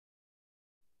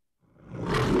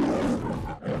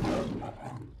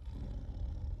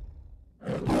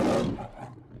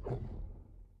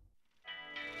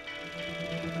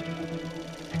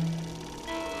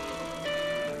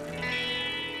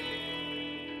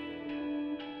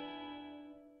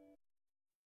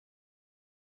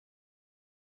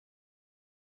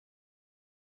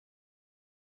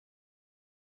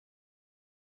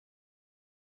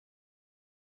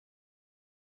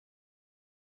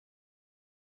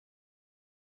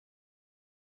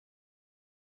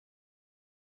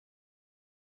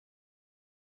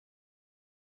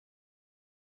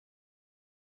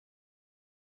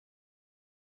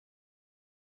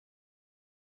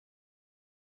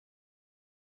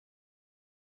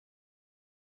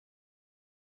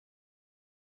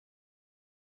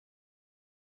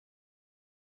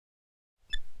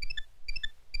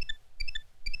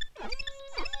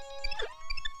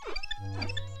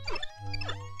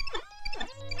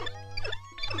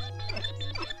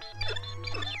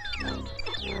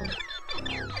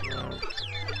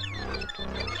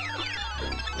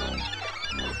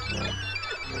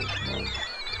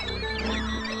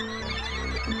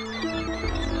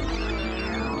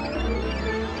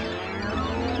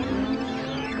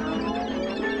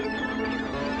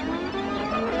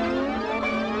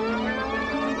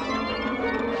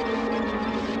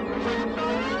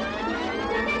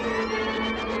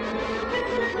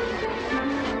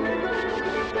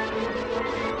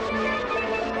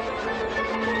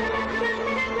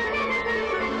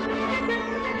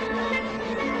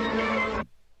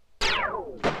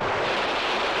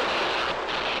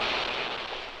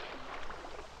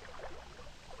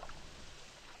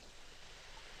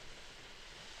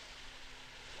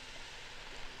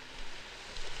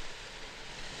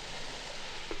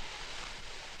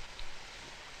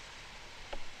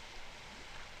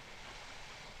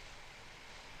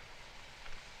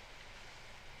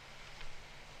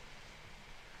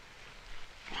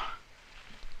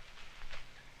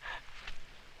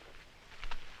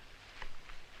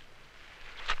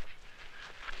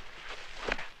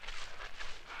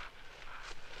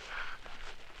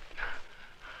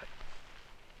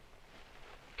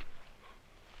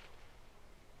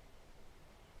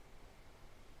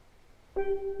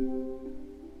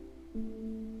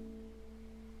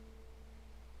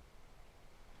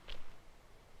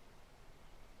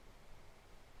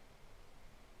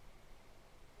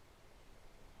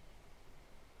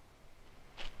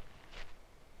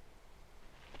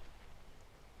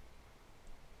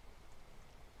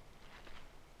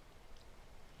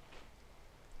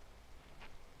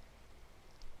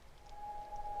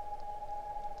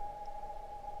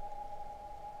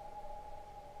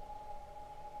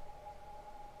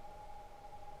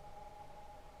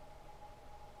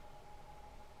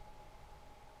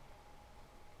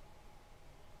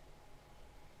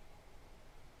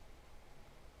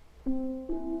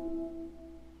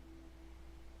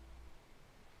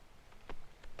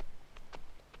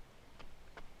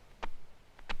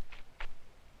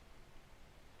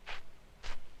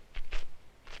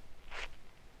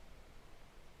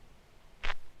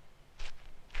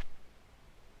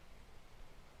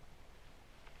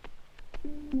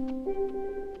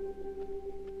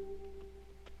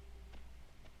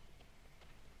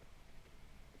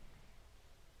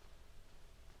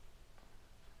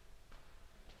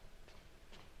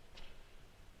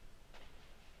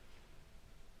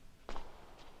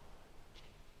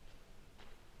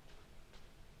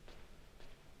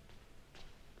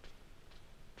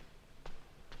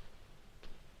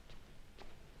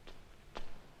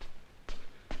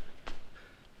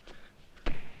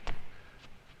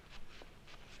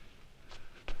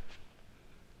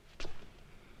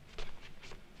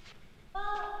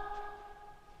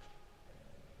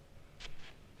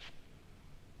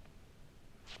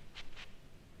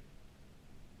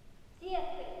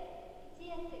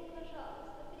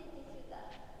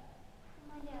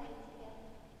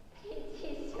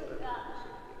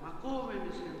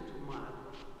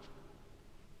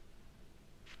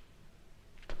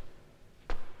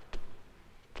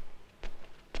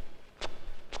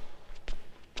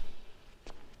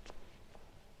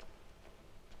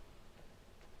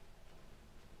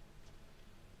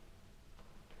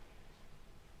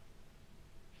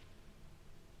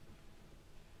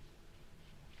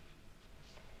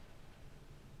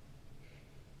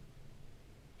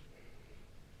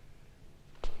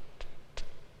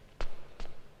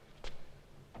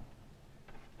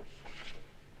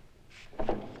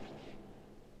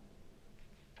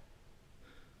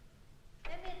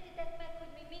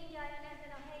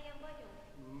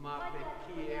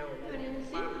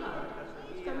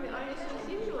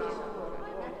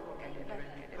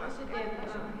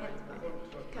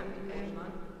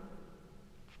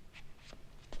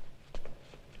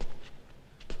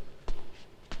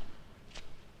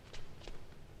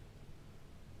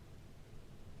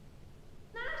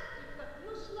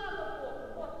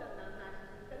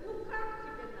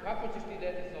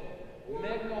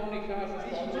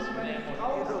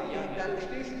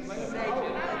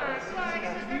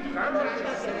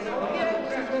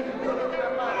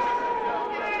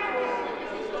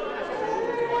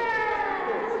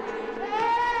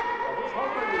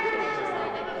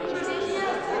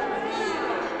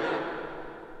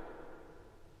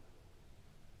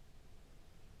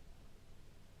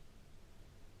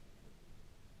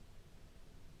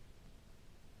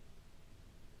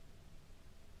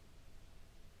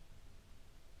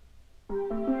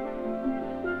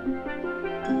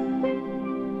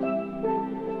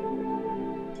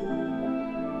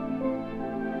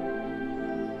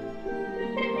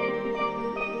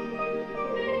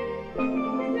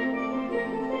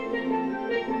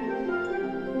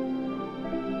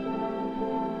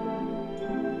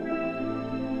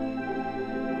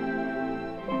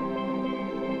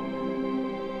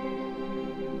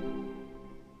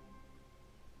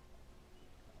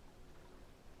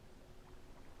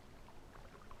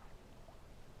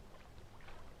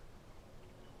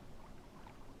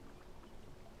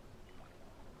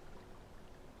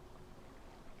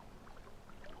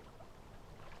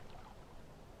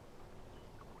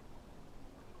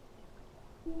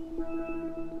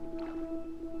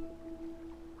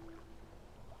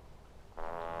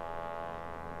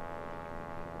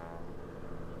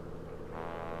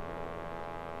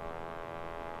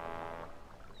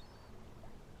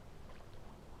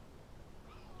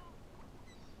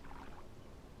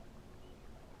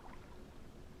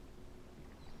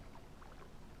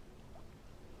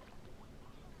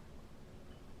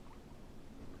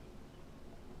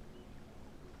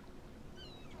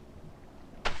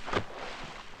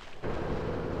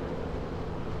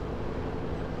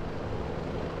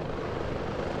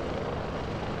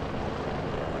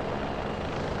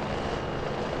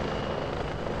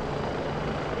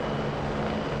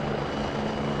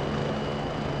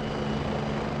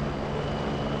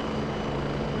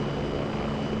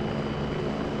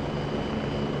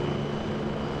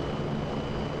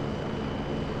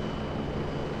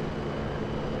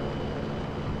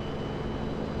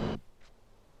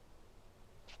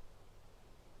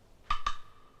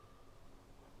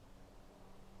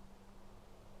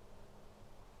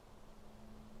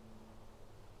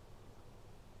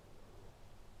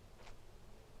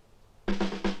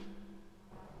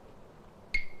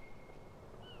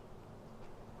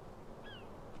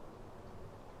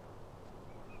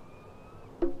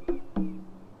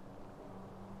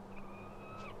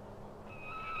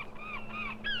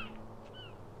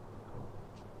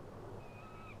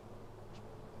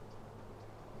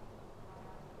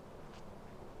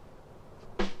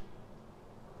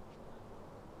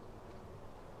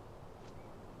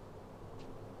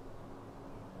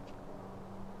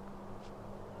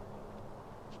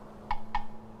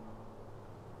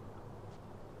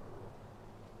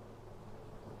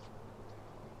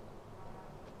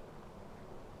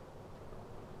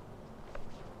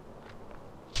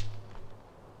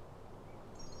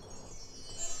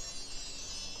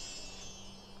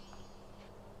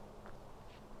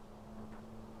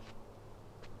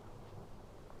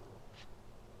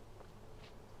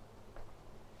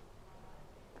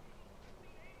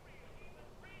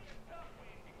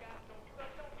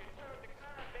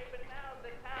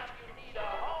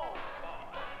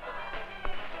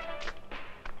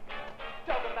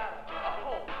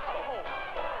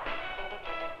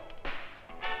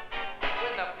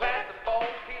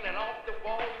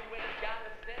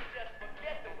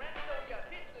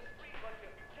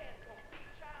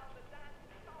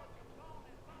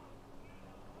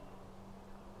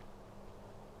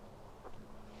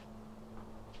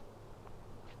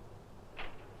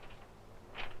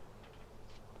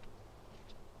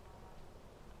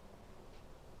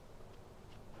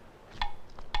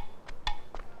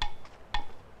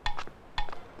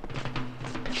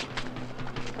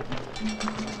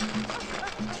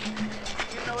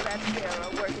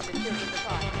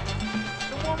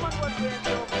There's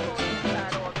no phone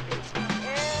inside our place.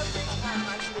 Every time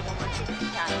I see the woman, she's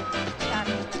chatting,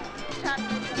 chatting, chatting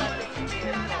until I get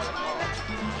scared and call the call.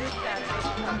 This Saturday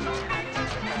she comes to me and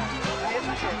says,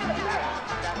 Mistress,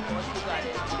 that horse you got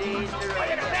is dangerous.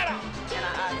 And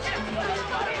I asked her,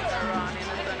 what is around in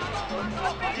the sun?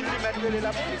 She goes, Il li mette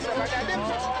la police a bagade,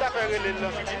 ta pe rele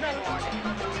l'an criminel.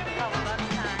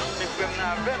 Me frem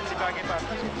nan vem, li bagay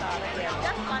papi.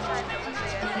 That's my time never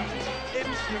say a thing. E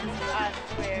misye, I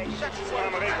swear, you chaque soir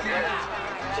I'm right,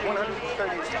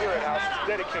 130th Spirit House is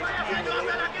dedicated to giving the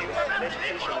neighborhood youth an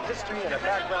education in history and a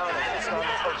background in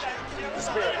Islamic culture. The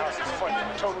Spirit House is funded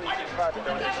totally through private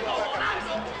donations.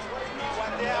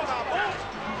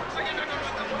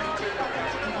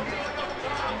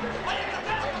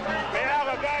 May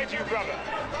Allah guide you, brother.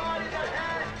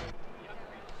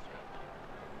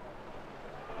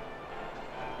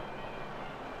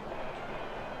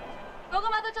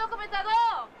 고구마도 조금 있다고?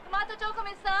 토마토 조금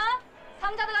있어?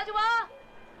 상자도 가져와.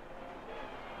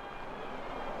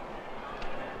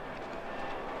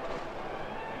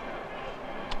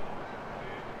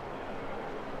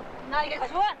 나 이게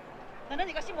가져와. 너는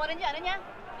이것이 뭐랬는지 아느냐?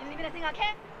 일일이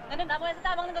생각해? 너는 나무에서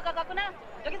따먹는 것 같구나.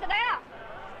 여기서 나야.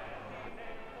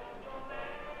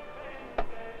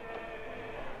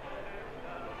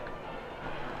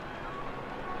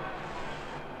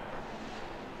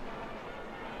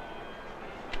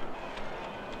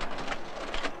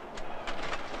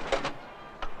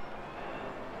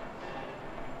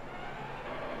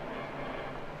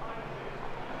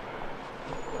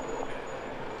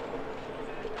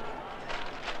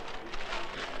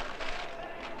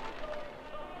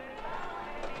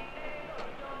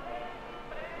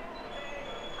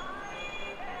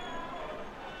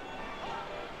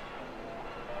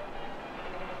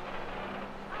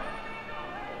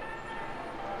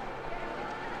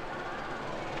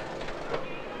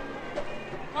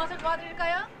 무엇을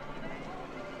도와드릴까요?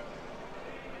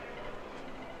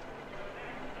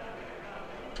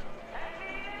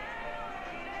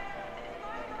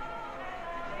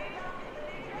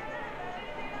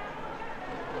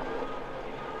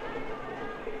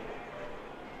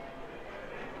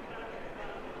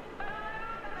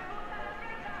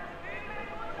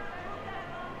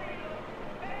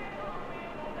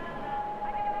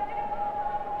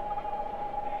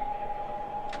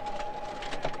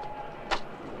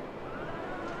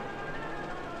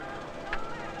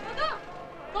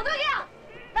 도둑이야!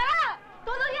 나가!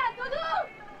 도둑이야! 도둑!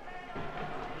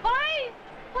 홀리!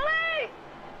 홀리!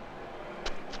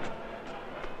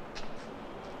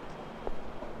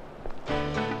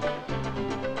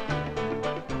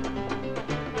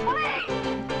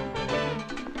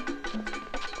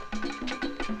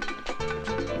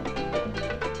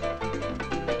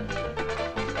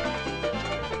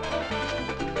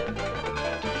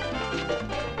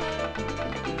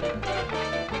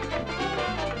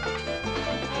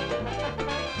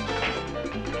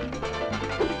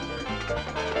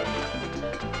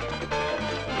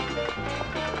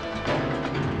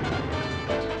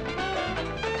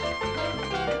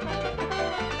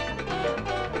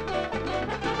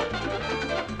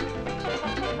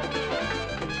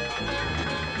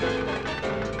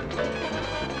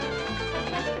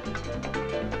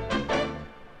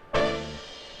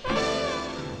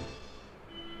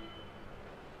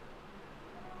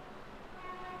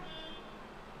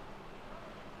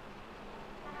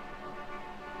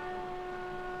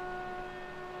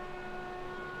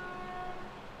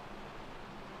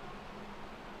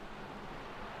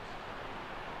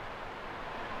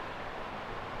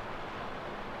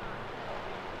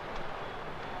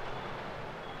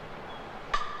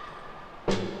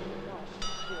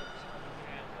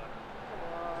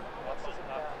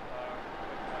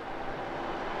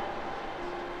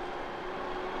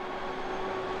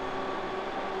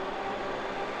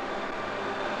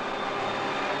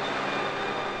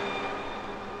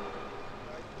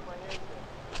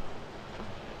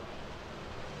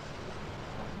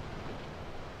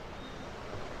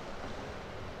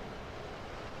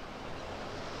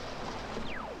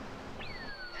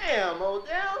 Damn,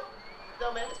 Odell.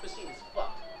 No, man, this machine is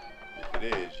fucked. If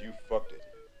it is, you fucked it.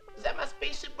 Is that my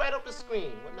spaceship right up the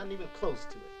screen? Well, not even close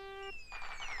to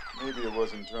it. Maybe it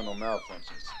was internal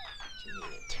malfunctions. What you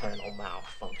mean, internal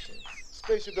malfunctions?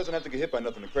 Spaceship doesn't have to get hit by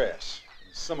nothing to crash.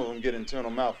 Some of them get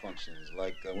internal malfunctions,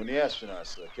 like when the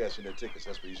astronauts cash in their tickets.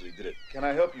 That's what usually did it. Can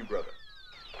I help you, brother?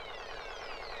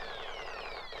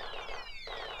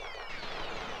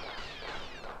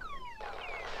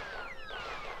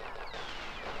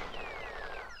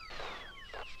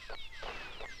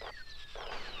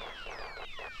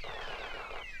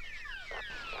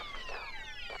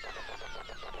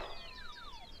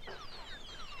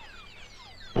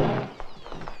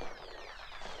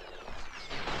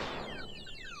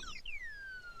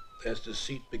 That's the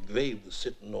seat McVeigh was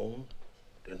sitting on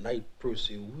the night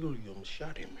Percy Williams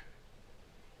shot him.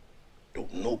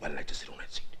 Don't nobody like to sit on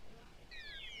that seat.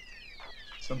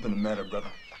 Something the matter,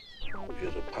 brother?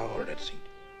 There's a power in that seat.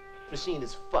 Machine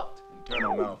is fucked.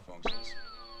 Internal malfunctions.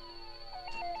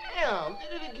 Damn,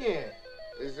 did it again.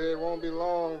 They say it won't be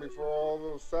long before all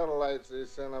those satellites they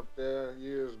sent up there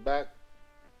years back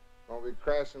gonna be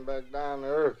crashing back down to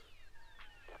Earth.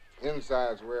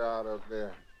 Insides wear out up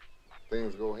there.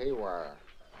 Things go haywire.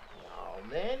 Oh,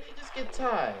 man, they just get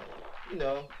tired. You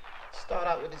know, start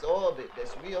out with this orbit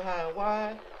that's real high and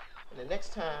wide, and the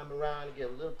next time around you get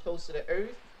a little closer to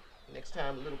Earth, the next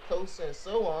time a little closer, and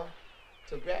so on,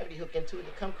 till gravity hook into it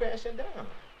and come crashing down.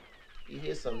 You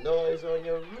hear some noise on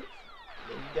your roof,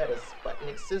 then you got a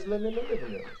Sputnik sizzling in the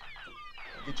living room.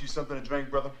 Get you something to drink,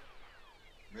 brother?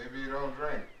 Maybe you don't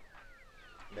drink.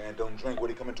 Man, don't drink. What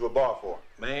are you coming to a bar for?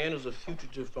 Man is a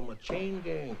fugitive from a chain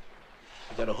gang.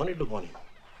 He got a honey look on him.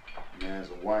 Man's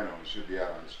a wino. He should be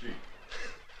out on the street.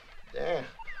 Damn,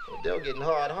 Odell getting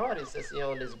hard-hearted since he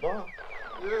owned this bar.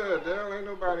 Yeah, Dale, ain't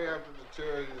nobody after the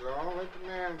chair he's on. Let the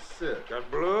man sit.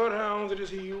 Got bloodhounds at his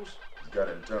heels. He's got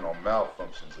internal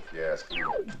malfunctions, if you ask me.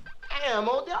 Damn,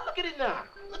 Odell, look at it now.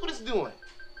 Look what it's doing.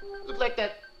 Look like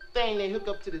that thing they hook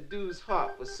up to the dude's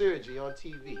heart for surgery on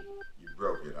TV. You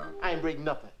broke it, huh? I ain't break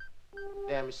nothing.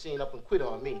 Damn machine up and quit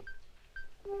on me.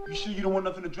 You sure you don't want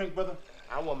nothing to drink, brother?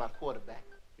 I want my quarterback.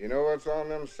 You know what's on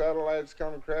them satellites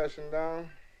coming crashing down?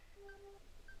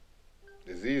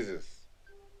 Diseases.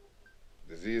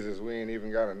 Diseases we ain't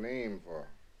even got a name for.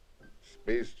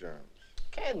 Space germs.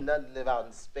 Can't nothing live out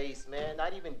in space, man.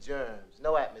 Not even germs.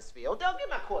 No atmosphere. Odell, get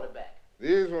my quarterback.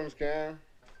 These ones can.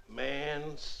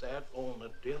 Man sat on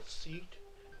a death seat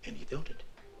and he felt it.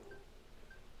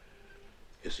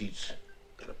 His seat's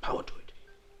got a power to it.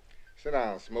 Sit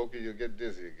down, Smokey. You'll get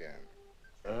dizzy again.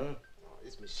 Huh? Oh,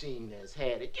 this machine has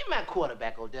had it. Give my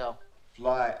quarterback, Odell.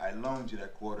 Fly, I loaned you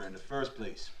that quarter in the first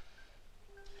place.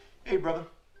 Hey, brother.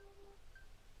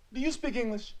 Do you speak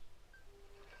English?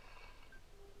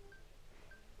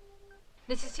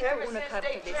 Necesito una carta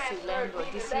de su lengua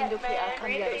diciendo que ha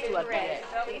cambiado su address.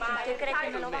 ¿Usted cree que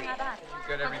me lo van a dar?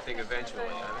 You got everything eventually,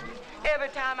 haven't you? Every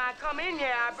time I come in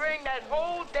here, I bring that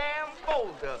whole damn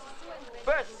folder.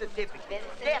 Birth certificate,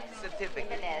 death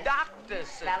certificate, doctor's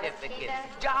certificate,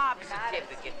 job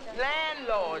certificate,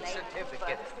 landlord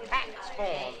certificate, tax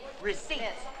form,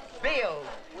 receipts, bills.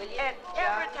 And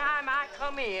every time I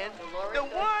come in, the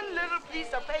one little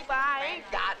piece of paper I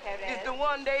ain't got is the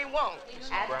one they want.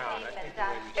 Mrs. Brown, I think the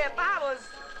way we If I was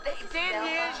 10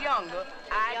 years younger,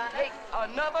 I'd take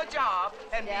another job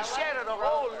and be shedded a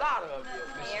whole lot of you.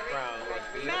 Mrs. Brown, look,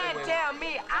 the Man, only way tell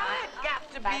me I've got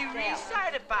to be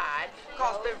recertified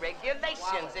because the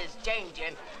regulations is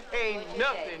changing. Ain't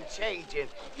nothing changing.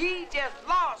 He just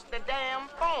lost the damn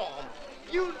form.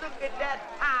 You look at that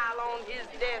pile on his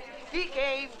desk. He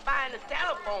can't even find a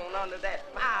telephone under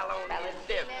that pile on his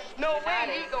desk. No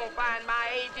way he gonna find my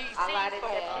ADC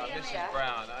form. Mrs.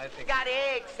 Brown, I think... Got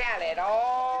egg salad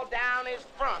all down his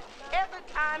front every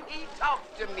time he talks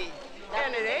to me.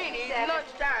 And it ain't even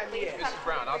lunchtime yet. Mrs.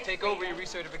 Brown, I'll take over your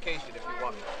recertification if you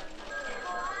want me.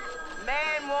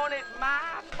 Man wanted my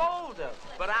folder,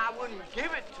 but I wouldn't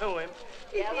give it to him.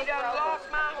 He done lost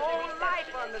my whole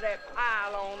life under that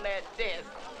pile on that desk.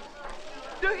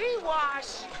 Do he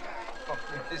wash? Oh,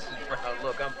 Mrs. Brown,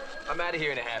 look, I'm out of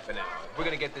here in a half an hour. If we're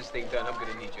gonna get this thing done, I'm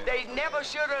gonna need you. They never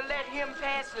should have let him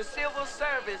pass the civil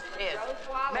service test.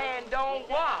 Man don't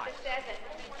wash.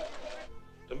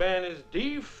 The man is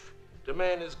deaf, the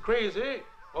man is crazy,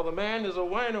 or the man is a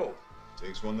wino.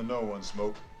 Takes one to know one,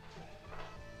 Smoke.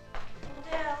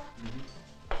 Odell,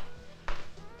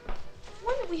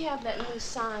 when did we have that new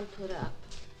sign put up?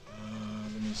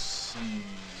 Let me see.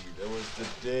 That was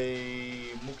the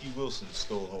day Mookie Wilson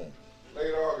stole home.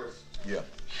 Late August. Yeah,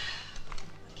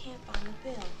 I can't find the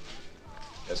bill.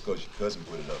 that's because your cousin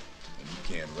put it up, and you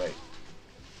can't write.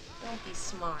 Don't be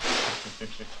smart.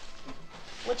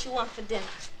 What you want for dinner?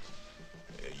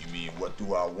 You mean what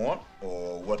do I want,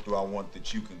 or what do I want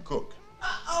that you can cook?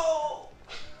 Uh-oh!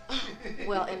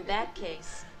 Well, in that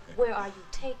case, where are you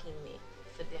taking me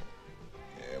for dinner?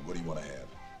 Yeah, what do you want to have?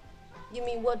 You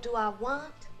mean what do I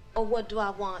want, or what do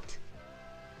I want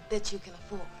that you can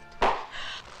afford?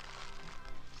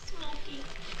 Smokey,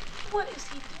 what is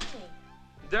he doing?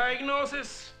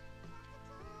 Diagnosis.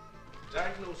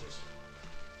 Diagnosis.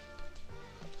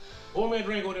 Pour me a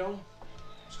drink, Odell.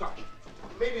 Scotch.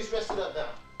 Maybe it's rested up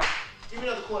now. Give me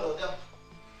another quarter, Odell.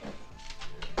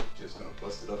 Just gonna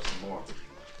bust it up some more.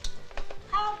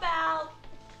 How about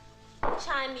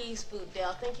Chinese food,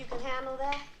 Del? Think you can handle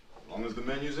that? As long as the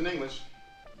menu's in English.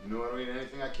 You know I don't eat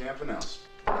anything I can't pronounce.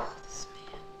 This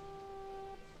man.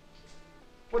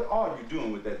 What are you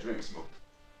doing with that drink, Smoke?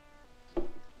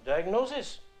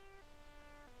 Diagnosis?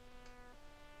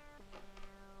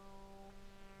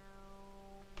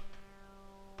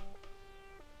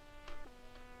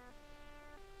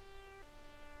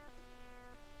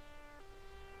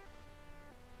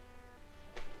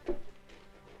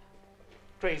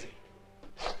 Crazy.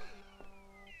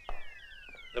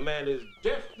 The man is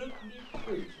definitely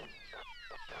crazy.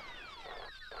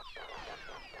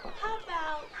 How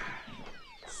about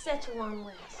Szechuan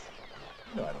West?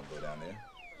 You know I don't go down there.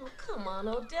 Oh, come on,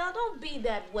 Odell. Don't be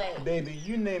that way. Baby,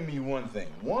 you name me one thing.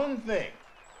 One thing.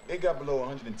 They got below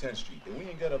 110th Street that we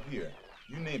ain't got up here.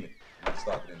 You name it. We can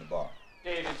stock it in the bar.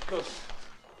 David's cooking.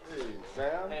 Hey,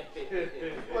 Sam.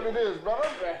 What it is, brother?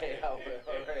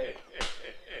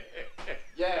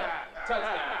 Yeah,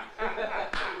 touchdown.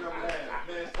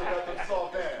 Man, still got them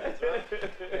soft hands, right?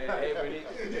 Hey, Bernice.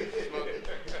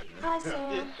 Hi,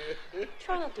 Sam.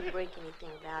 Try not to break anything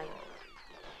valuable.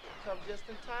 Come just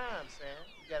in time, Sam.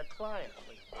 You got a client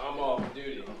for you. I'm off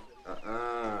duty.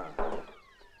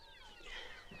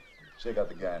 Check out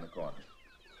the guy in the corner.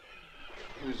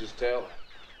 Who's this Taylor?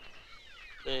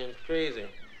 Man's crazy.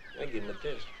 I give him a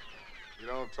test. You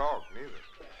don't talk, neither.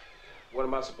 What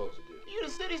am I supposed to do? You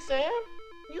the city, Sam.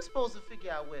 You supposed to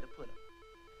figure out where to put him.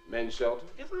 Men's shelter?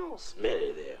 It's all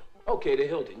smelly there. Okay, the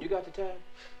Hilton. You got the tab?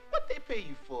 What they pay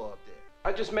you for up there?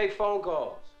 I just make phone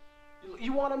calls.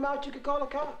 You want him out, you can call the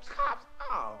cops. Cops?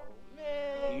 Oh,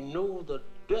 man. You know the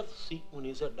death seat when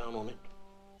he sat down on it?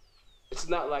 It's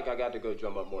not like I got to go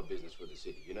drum up more business for the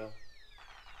city, you know?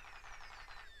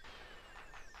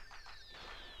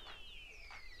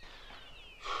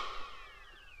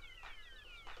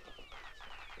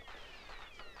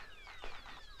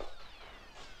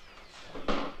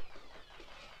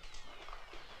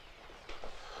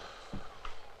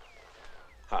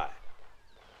 Hi.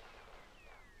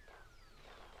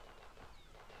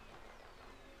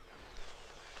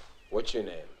 What's your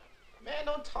name? Man,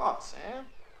 don't talk, Sam.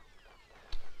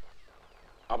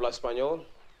 ¿Habla español?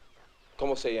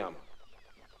 ¿Cómo se llama?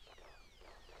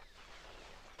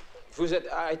 Vous êtes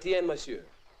haïtien, monsieur.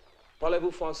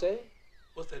 Parlez-vous français?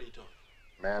 What's that he talking?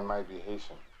 Man might be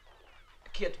Haitian.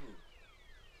 Qui êtes-vous?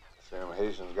 Sam,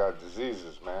 Haitians got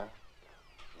diseases, man.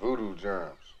 Voodoo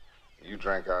germs. You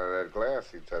drank out of that glass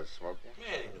he touched, Smokey.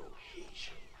 Man, ain't no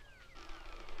Haitian.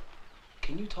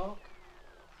 Can you talk?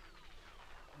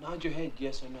 Nod your head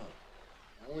yes or no.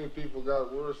 Only people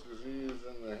got worse disease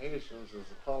than the Haitians is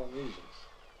the Polynesians.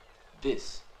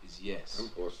 This is yes. Them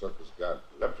poor suckers got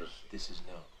leprosy. This is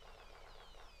no.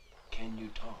 Can you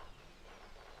talk?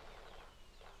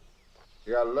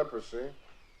 You got leprosy.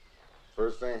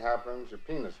 First thing happens, your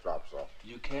penis drops off.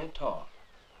 You can't talk,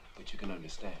 but you can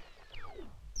understand.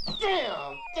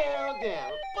 Damn.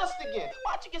 Bust again.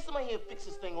 Why don't you get somebody here to fix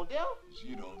this thing, Odell?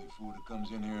 You're the only fool that comes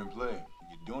in here and play.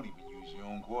 And you don't even use your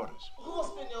own quarters. Who gonna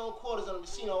spend their own quarters on a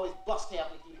machine and always bust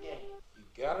halfway through the game?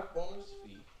 He got up on his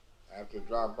feet. After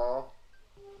drop off,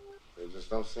 they just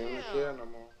don't seem to care no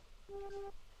more.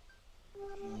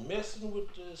 He messing with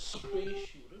the space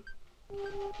shooter.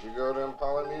 You go to them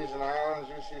Polynesian islands,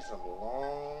 you see some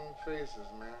long faces,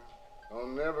 man.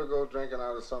 Don't never go drinking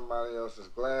out of somebody else's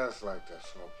glass like that,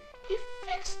 Smokey. He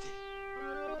fixed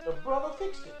it. The brother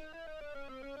fixed it.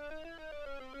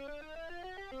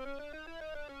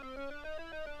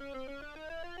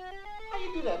 How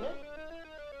you do that, man?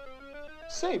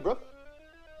 Say, brother,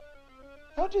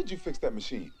 how did you fix that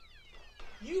machine?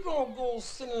 You don't go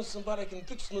sending somebody can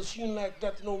fix a machine like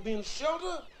that to no being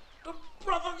shelter. The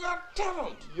brother got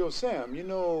talent. Yo, Sam, you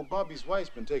know Bobby's wife's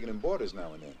been taking him boarders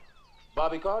now and then.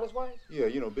 Bobby Carter's wife? Yeah,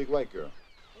 you know, big white girl.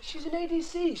 She's an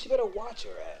ADC. She better watch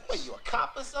her ass. What, you a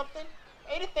cop or something?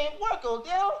 Anything work,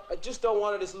 Odell? I just don't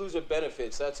want her to lose her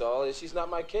benefits, that's all. She's not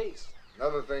my case.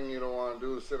 Another thing you don't want to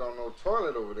do is sit on no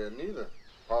toilet over there, neither.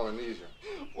 Polynesian.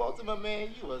 Walter, my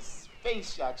man, you a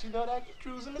space yacht. You know that? You're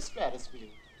cruising the stratosphere.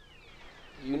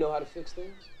 You know how to fix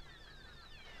things?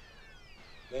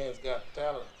 Man's got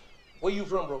talent. Where you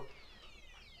from, bro?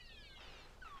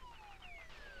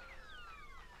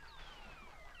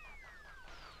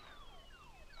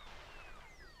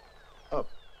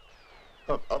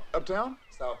 Uptown?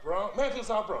 South Bronx? Man from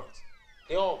South Bronx.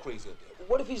 They all crazy up there.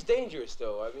 What if he's dangerous,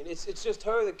 though? I mean, it's just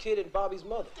her, the kid, and Bobby's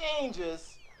mother.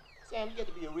 Dangerous? Sam, you get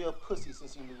to be a real pussy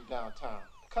since you moved downtown.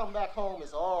 Come back home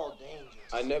is all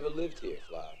dangerous. I never lived here,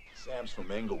 Fly. Sam's from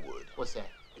Englewood. What's that?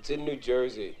 It's in New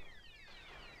Jersey.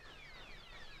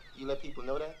 You let people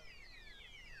know that?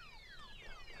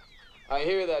 I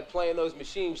hear that playing those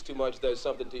machines too much does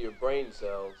something to your brain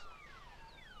cells.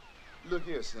 Look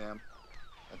here, Sam.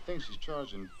 I think she's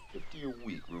charging $50 a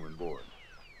week, room and board.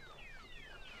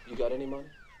 You got any money?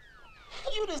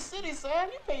 You the city, Sam.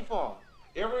 You pay for 'em.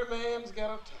 Every man's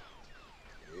got a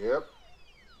talent. Yep.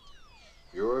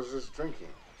 Yours is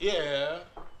drinking. Yeah,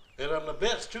 and I'm the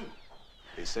best, too.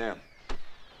 Hey, Sam.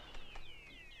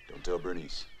 Don't tell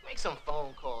Bernice. Make some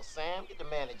phone calls, Sam. Get the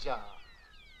man a job.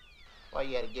 Why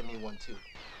you had to give me one, too?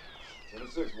 10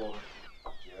 to 6, Walter.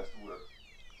 She has to work.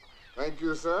 Thank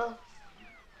you, sir.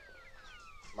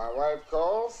 My wife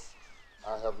calls.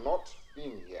 I have not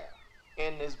been here.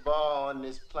 In this bar on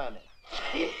this planet.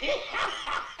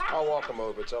 I'll walk him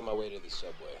over. It's on my way to the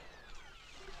subway.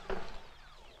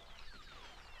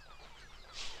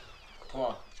 Come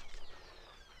on.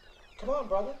 Come on,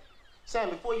 brother. Sam,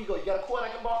 before you go, you got a quart I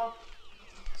can borrow?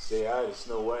 Say hi to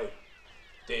Snow White.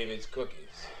 David's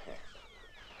cookies.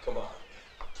 Come on.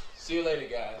 See you later,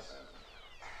 guys.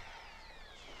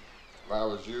 If I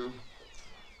was you,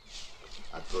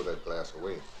 I'd throw that glass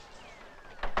away.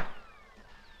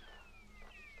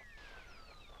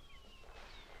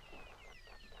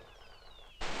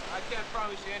 I can't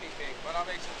promise you anything, but I'll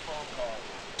make some phone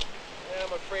calls. Yeah,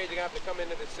 I'm afraid you're gonna have to come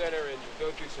into the center and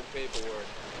go through some paperwork.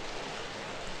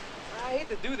 I hate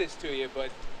to do this to you,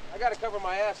 but I gotta cover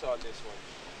my ass on this one.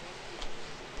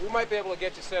 We might be able to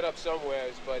get you set up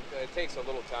somewheres, but it takes a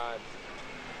little time.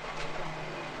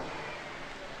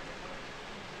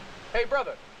 Hey,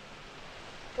 brother.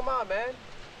 Come on, man.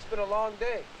 It's been a long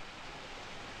day.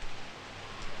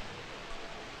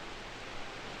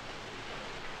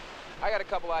 I got a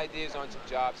couple ideas on some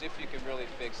jobs, if you can really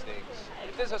fix things.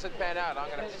 If this doesn't pan out,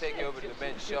 I'm gonna have to take you over to the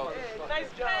men's shelter. Nice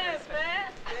pants,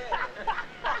 man.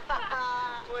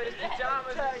 Boy, his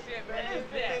pajamas and shit, man. Who's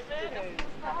that, man?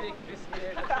 Big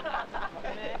biscuit.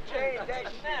 Man, trade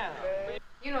that now.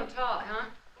 You don't talk, huh?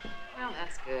 Well,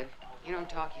 that's good. You don't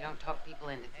talk people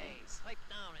into things.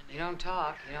 You don't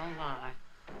talk, you don't lie.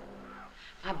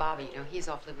 My Bobby, you know, he's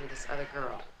off living with this other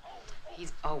girl.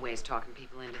 He's always talking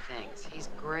people into things. He's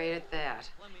great at that.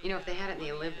 You know, if they had it in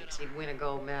the Olympics, he'd win a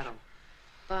gold medal.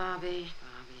 Bobby.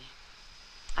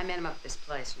 I met him up at this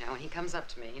place, you know, and he comes up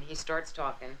to me and he starts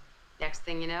talking. Next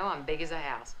thing you know, I'm big as a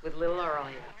house with little Earl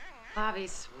here.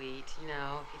 Bobby's sweet, you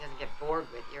know, if he doesn't get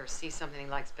bored with you or see something he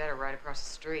likes better right across the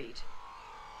street.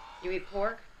 You eat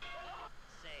pork?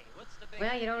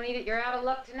 Well, you don't eat it, you're out of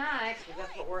luck tonight, because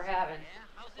that's what we're having.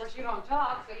 Of course, you don't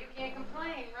talk, so you can't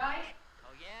complain, right?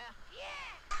 Oh, yeah?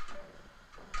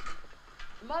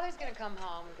 The mother's gonna come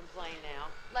home and complain now,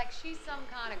 like she's some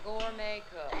kind of gourmet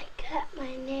cook. I cut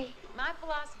my knee. My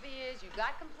philosophy is, you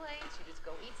got complaints, you just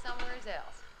go eat somewhere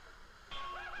else.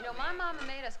 You know, my mama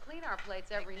made us clean our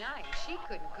plates every night, and she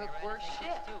couldn't cook worth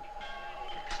shit.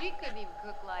 She couldn't even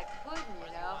cook like pudding,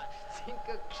 you know? She'd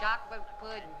cook chocolate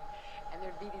pudding, and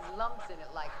there'd be these lumps in it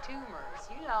like tumors,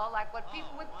 you know, like what people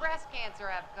with breast cancer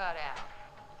have cut out.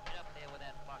 Get up there with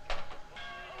that bucket.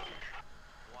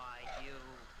 Why, you...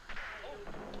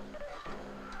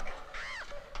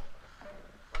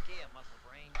 Look here, muscle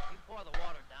brain. You pour the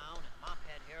water down, and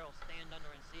Mophead here will stand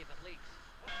under and see if it leaks.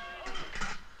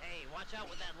 Hey, watch out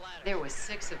with that ladder. There was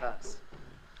 6 of us.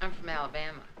 I'm from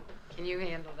Alabama. Can you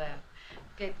handle that?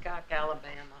 Pitcock,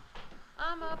 Alabama.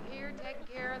 I'm up here taking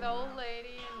care of the old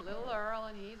lady and little Earl,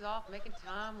 and he's off making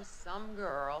time with some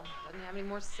girl. Doesn't have any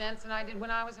more sense than I did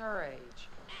when I was her age.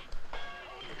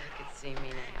 They could see me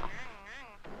now.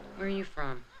 Where are you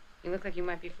from? You look like you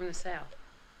might be from the South.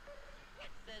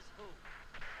 Says who?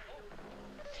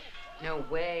 No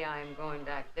way I'm going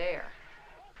back there.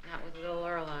 Not with little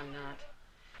Earl, I'm not.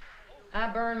 I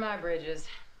burn my bridges.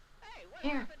 Hey, what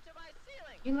Here. happened to my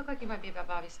ceiling? You look like you might be about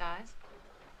Bobby's size.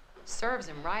 Serves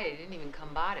him right. He didn't even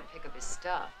come by to pick up his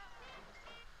stuff.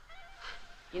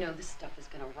 You know, this stuff is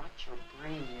gonna rot your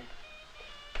brain.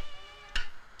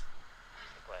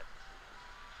 What?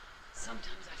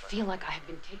 Sometimes I feel like I have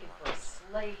been taken for a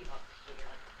slave up here.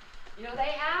 You know,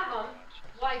 they have them,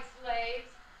 white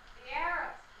slaves. The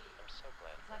Arabs keep them. I'm so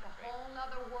glad. It's like a whole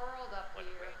nother world up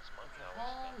here. It's a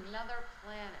whole nother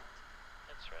planet.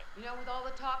 That's right. You know, with all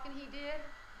the talking he did,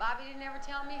 Bobby didn't ever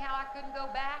tell me how I couldn't go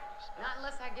back, not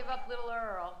unless I give up little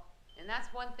Earl. And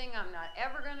that's one thing I'm not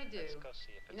ever gonna do. Let's go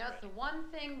see if it's You know, it's ready. the one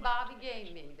thing Bobby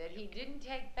gave me that he didn't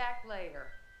take back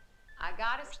later. I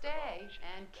gotta stay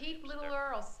and keep little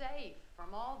Earl safe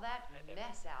from all that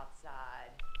mess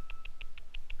outside.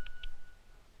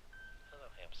 Hello,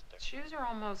 hamster. Shoes are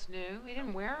almost new. He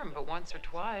didn't wear them but once or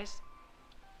twice.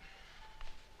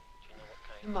 Do you know what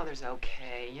kind? Your mother's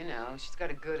okay, you know. She's got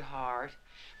a good heart.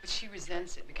 But she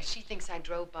resents it because she thinks I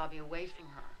drove Bobby away from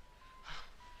her.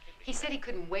 He said he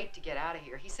couldn't wait to get out of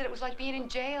here. He said it was like being in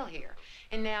jail here.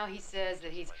 And now he says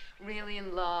that he's really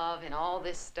in love and all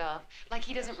this stuff. Like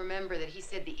he doesn't remember that he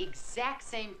said the exact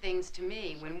same things to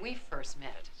me when we first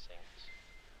met.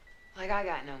 Like I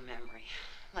got no memory.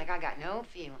 Like I got no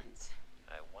feelings.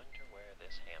 I wonder where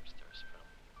this hamster's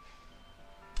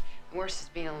from. Worse is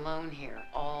being alone here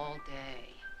all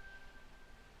day.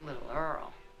 Little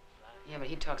Earl. Yeah, but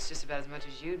he talks just about as much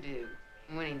as you do.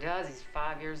 And when he does, he's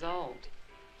 5 years old.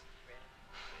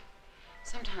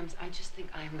 Sometimes I just think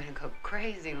I'm gonna go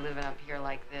crazy living up here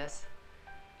like this.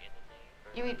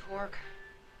 You eat pork?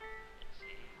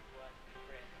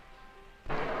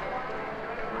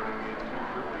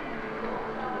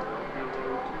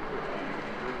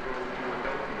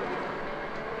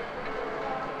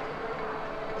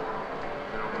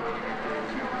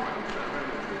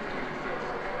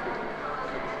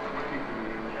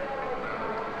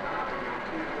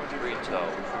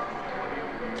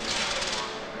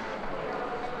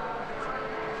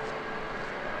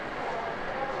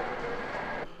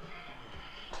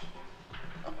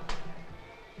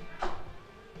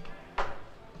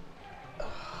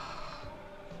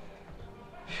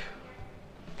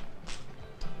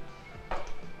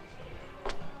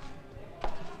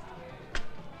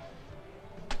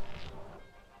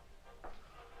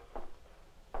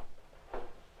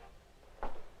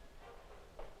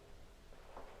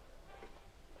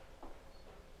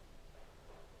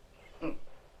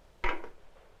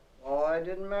 I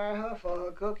didn't marry her for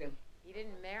her cooking. He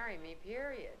didn't marry me,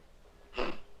 period.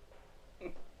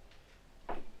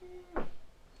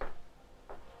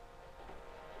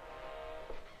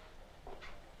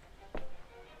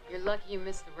 You're lucky you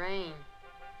missed the rain.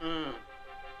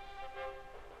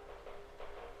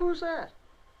 Who's that?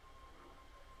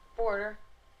 Porter.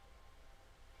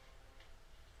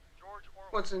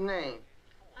 What's his name?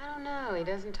 I don't know. He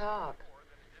doesn't talk.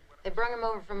 They brung him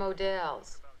over from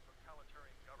Odell's.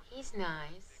 He's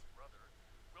nice.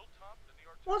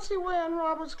 What's he wearing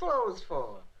Robert's clothes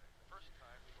for?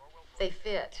 They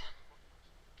fit.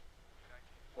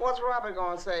 What's Robert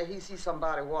gonna say? He sees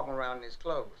somebody walking around in his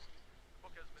clothes.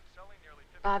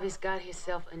 Bobby's got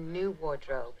himself a new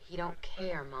wardrobe. He don't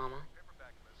care, Mama.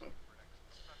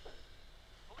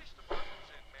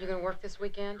 You gonna work this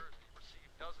weekend?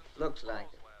 Looks like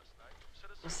it.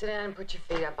 Well, sit down and put your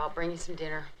feet up. I'll bring you some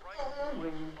dinner.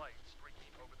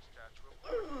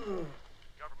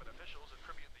 Government officials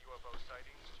attribute the UFO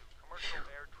sightings to commercial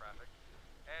air traffic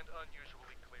and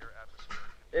unusually clear atmosphere.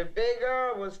 If Big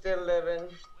Earl was still living,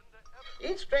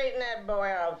 he'd straighten that boy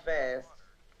out fast.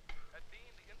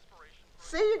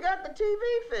 See, you got the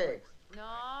TV fixed.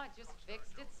 No, it just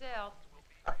fixed itself.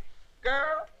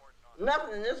 Girl,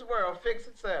 nothing in this world fixes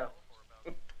itself.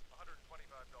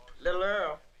 Little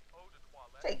Earl,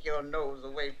 take your nose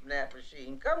away from that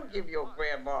machine. Come give your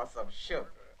grandma some sugar.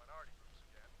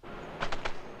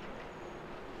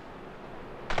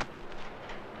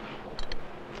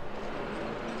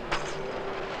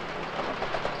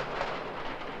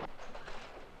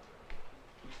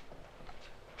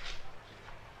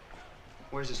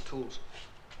 Where's his tools?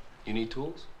 You need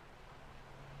tools?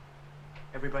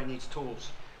 Everybody needs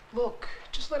tools. Look,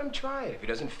 just let him try it. If he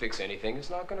doesn't fix anything, it's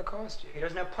not gonna cost you. He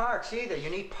doesn't have parts either. You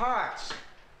need parts.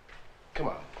 Come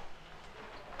on.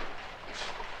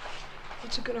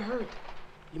 What's it gonna hurt?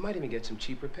 You might even get some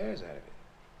cheap repairs out of it.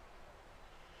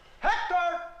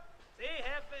 Hector! See,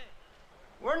 Jefe.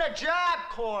 We're in the Job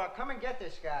Corps. Come and get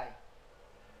this guy.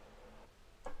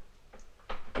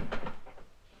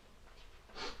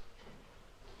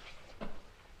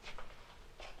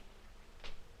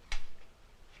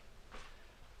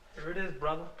 Here it is,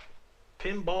 brother.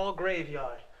 Pinball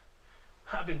graveyard.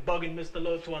 I've been bugging Mr.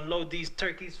 Lowe to unload these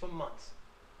turkeys for months.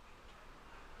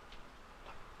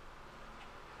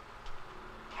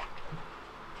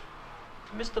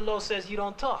 Mr. Lowe says you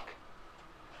don't talk.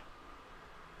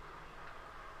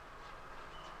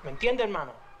 ¿Me entiende,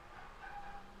 hermano?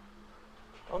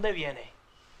 ¿Dónde viene?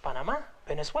 ¿Panamá?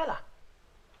 ¿Venezuela?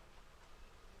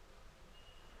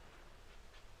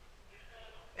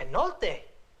 ¿El norte?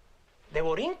 ¿De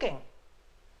Borinquen?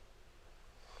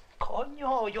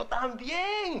 Coño, yo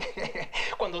también.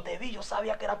 Cuando te vi yo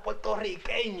sabía que era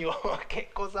puertorriqueño. Qué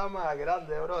cosa más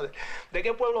grande, brother. ¿De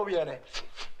qué pueblo vienes?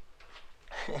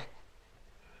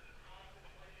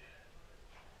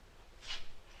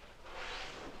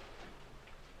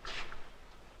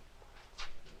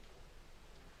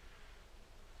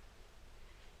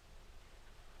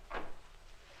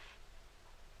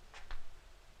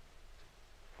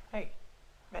 Hey,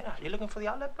 man, are you looking for the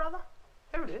outlet, brother?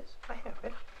 There it is, right here,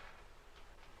 man.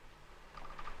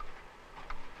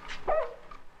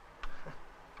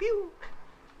 Pew!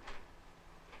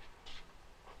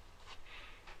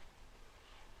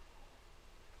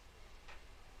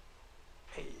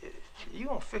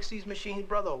 fix these machines,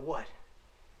 brother, or what?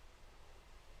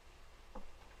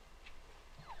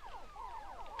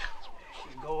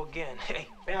 Here you go again. Hey,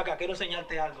 ven acá, quiero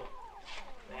enseñarte algo.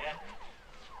 Man.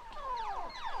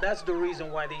 That's the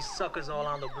reason why these suckers all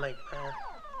on the blink, man.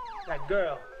 That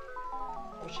girl,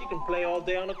 well, she can play all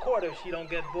day on the court if she don't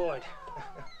get bored.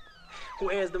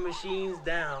 Wears the machines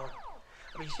down.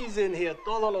 I mean, she's in here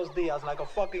todos los días like a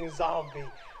fucking zombie.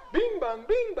 Bing bang,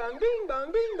 bing bang, bing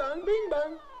bang, bing bang, bing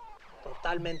bang.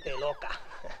 Totalmente loca.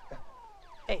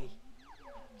 Hey,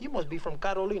 you must be from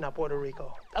Carolina, Puerto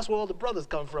Rico. That's where all the brothers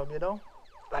come from, you know?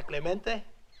 Like Clemente.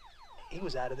 He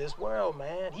was out of this world,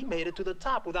 man. He made it to the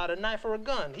top without a knife or a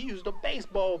gun. He used a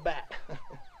baseball bat.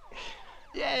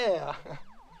 Yeah.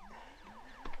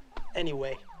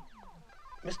 Anyway,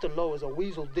 Mr. Lowe is a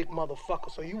weasel dick motherfucker,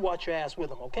 so you watch your ass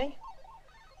with him, okay?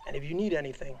 And if you need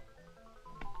anything,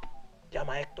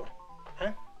 llama a Héctor,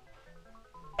 huh?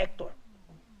 Héctor,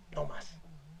 no más.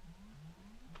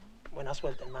 Buena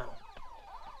suerte, hermano.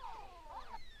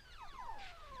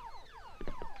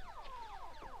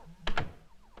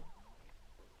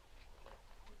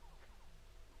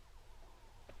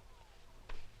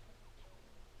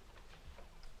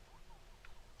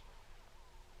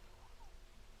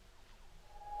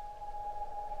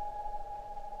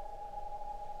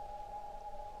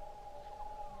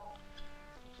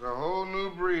 It's a whole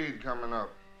new breed coming up.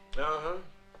 Uh-huh.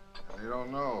 They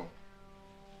don't know.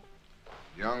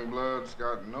 Young blood's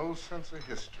got no sense of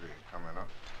history coming up.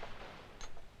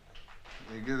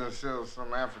 They give themselves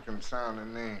some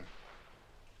African-sounding name.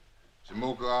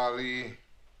 Jamoka Ali,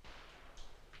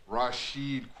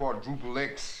 Rashid Quadruple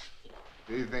X.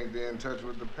 They think they're in touch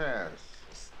with the past.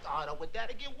 Start up with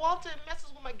that again. Walter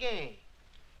messes with my game.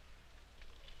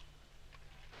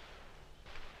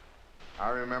 I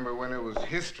remember when it was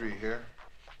history here.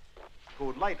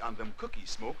 Go light on them cookies,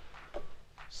 Smoke.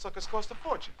 Suckers cost a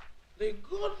fortune. They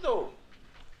good, though.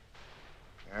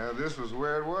 Yeah, this was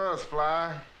where it was,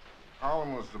 Fly.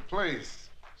 Harlem was the place.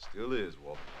 Still is,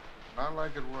 Walter. Not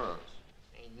like it was.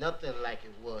 Ain't nothing like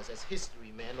it was. That's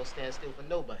history, man. Don't stand still for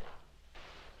nobody.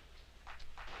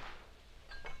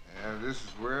 Yeah, this is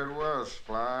where it was,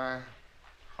 Fly.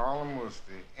 Harlem was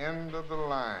the end of the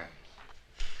line.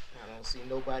 I don't see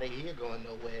nobody here going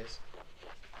nowheres.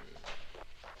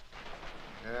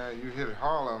 Yeah, you hit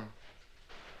Harlem.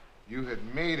 You had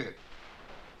made it.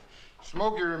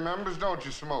 Smokey remembers, don't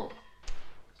you, Smoke?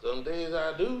 Some days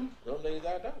I do, some days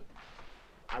I don't.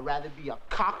 I'd rather be a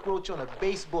cockroach on a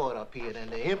baseboard up here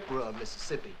than the emperor of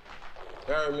Mississippi.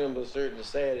 I remember certain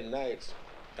Saturday nights,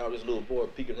 how this little boy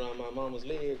peeking around my mama's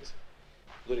legs.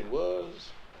 What it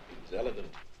was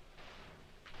elegant.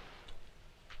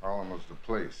 Harlem was the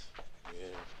place.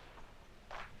 Yeah.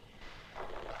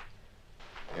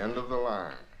 End of the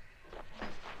line.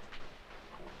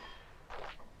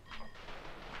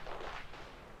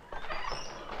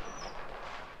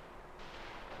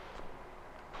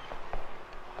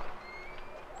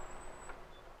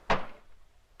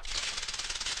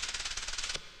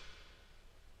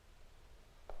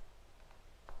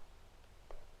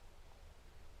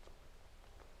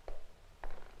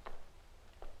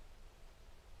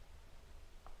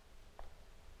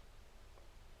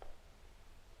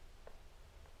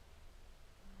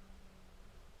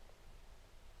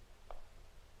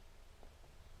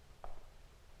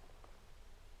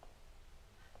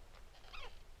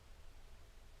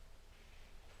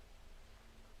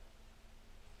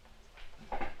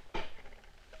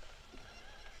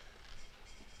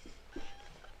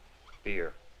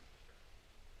 Beer.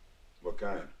 What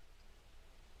kind?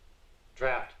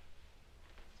 Draft.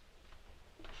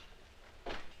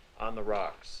 On the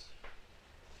rocks.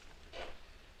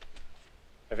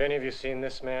 Have any of you seen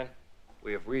this man?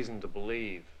 We have reason to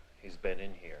believe he's been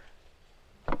in here.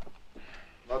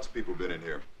 Lots of people been in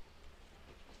here.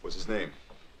 What's his name?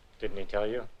 Didn't he tell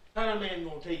you? How that man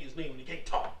gonna tell you his name when he can't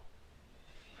talk?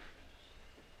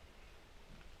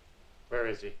 Where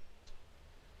is he?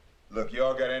 Look,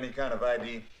 y'all got any kind of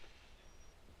ID?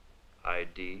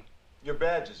 ID? Your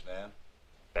badges, man.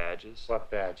 Badges?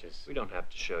 What badges? We don't have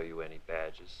to show you any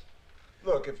badges.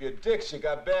 Look, if you're dicks, you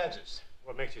got badges.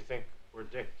 What makes you think we're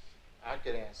dicks? I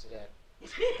could answer that.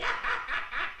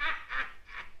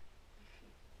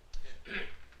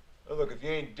 Well, look, if you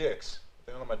ain't dicks, what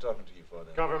the hell am I talking to you for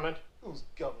then? Government? Who's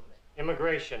government?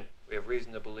 Immigration. We have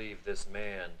reason to believe this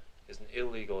man is an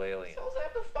illegal alien. So's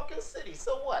at the fucking city.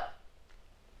 So what?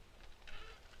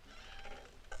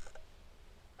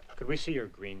 Could we see your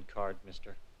green card,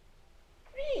 mister?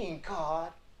 Green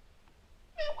card?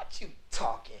 Man, what you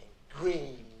talking?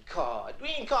 Green card?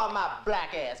 Green card my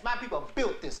black ass. My people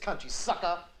built this country,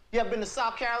 sucker. You ever been to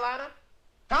South Carolina?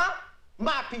 Huh?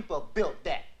 My people built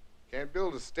that. Can't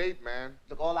build a state, man.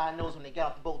 Look, all I know is when they got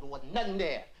off the boat, there wasn't nothing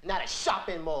there. Now there's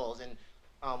shopping malls and,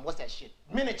 what's that shit?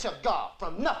 Miniature golf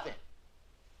from nothing.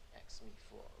 Ask me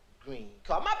for a green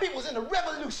card. My people was in the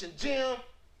revolution, Jim.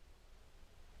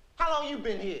 How long you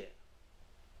been here?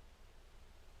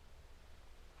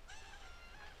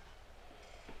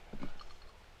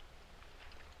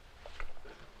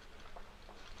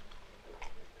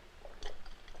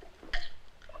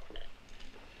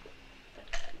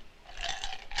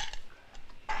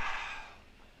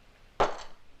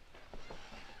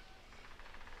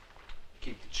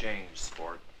 Keep the change,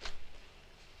 sport.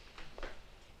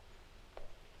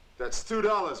 That's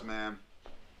 $2, ma'am.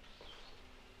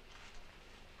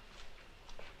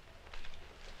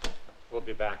 We'll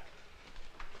be back.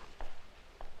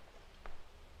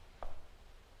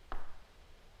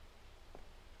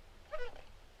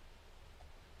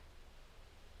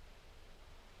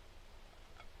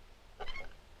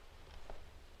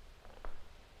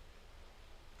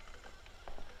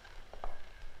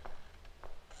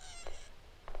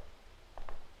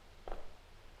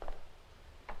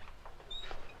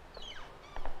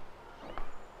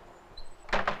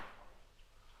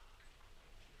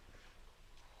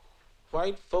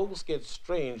 White folks get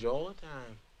strange all the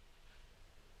time.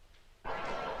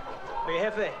 Hey,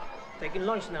 Jefe, taking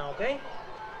lunch now, okay?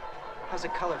 How's the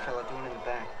color fella doing in the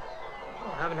back?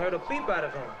 Oh, I haven't heard a peep out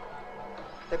of him.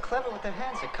 They're clever with their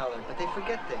hands at color, but they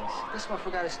forget things. This one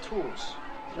forgot his tools.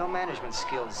 No management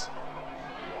skills.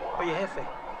 Oye, Jefe,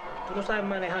 tú no sabes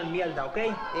manejar mierda,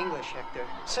 okay? English, Hector.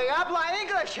 Se habla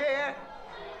English here!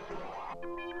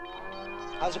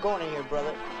 How's it going in here,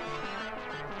 brother?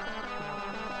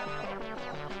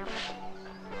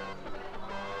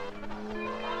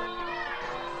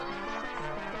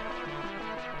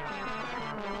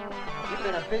 You've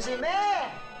been a busy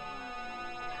man!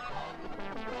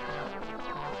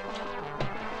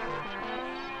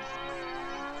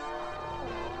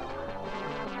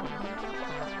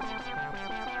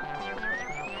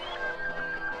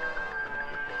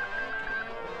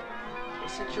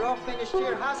 Since you're all finished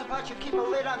here, how's about you keep a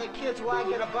lid on the kids while I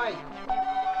get a bite?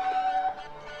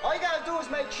 All you gotta do is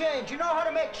make change. You know how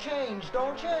to make change,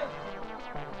 don't you?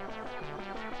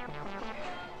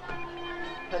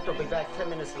 Petro will be back 10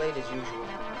 minutes late as usual.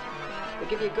 They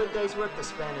give you a good day's work, the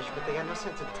Spanish, but they got no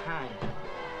sense of time.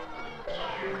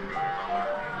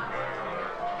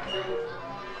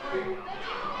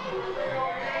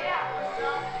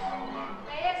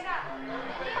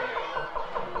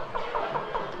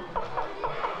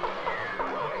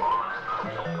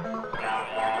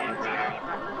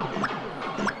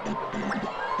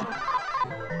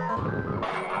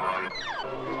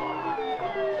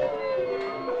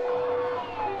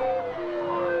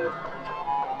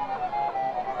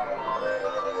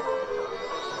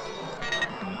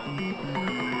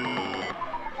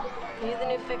 You the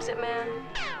new fix-it man?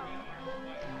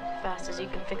 Fast as you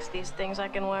can fix these things, I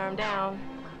can wear them down.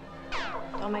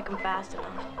 Don't make them fast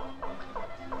enough.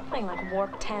 Playing like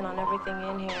warp 10 on everything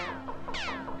in here.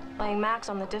 Playing max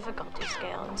on the difficulty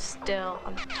scale, and still,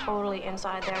 I'm totally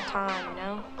inside their time, you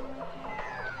know?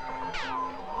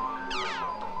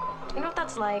 You know what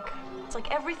that's like? It's like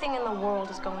everything in the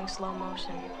world is going slow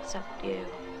motion, except you.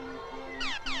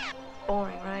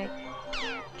 Boring, right?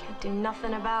 Can't do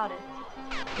nothing about it.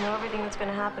 You know everything that's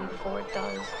gonna happen before it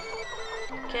does.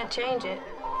 Can't change it.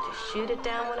 Just shoot it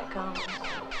down when it comes.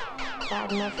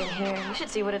 Bad enough in here. You should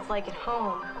see what it's like at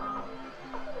home.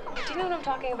 Do you know what I'm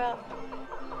talking about?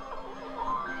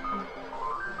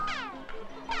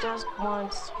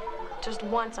 Just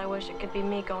once I wish it could be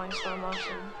me going slow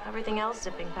motion. Everything else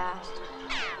zipping past.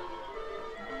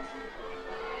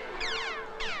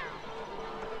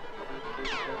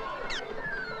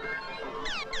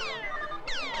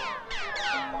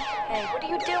 Hey, what are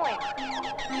you doing?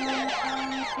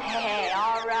 Hey,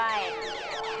 all right.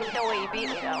 No way you beat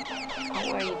me, though.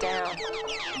 I'll wear you down.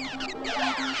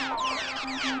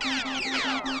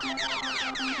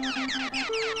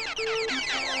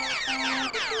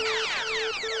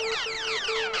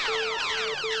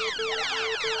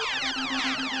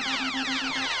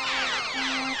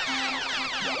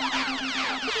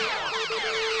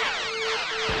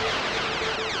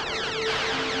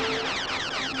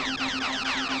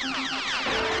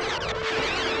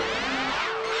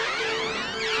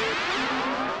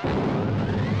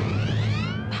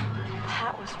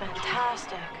 That was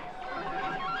fantastic.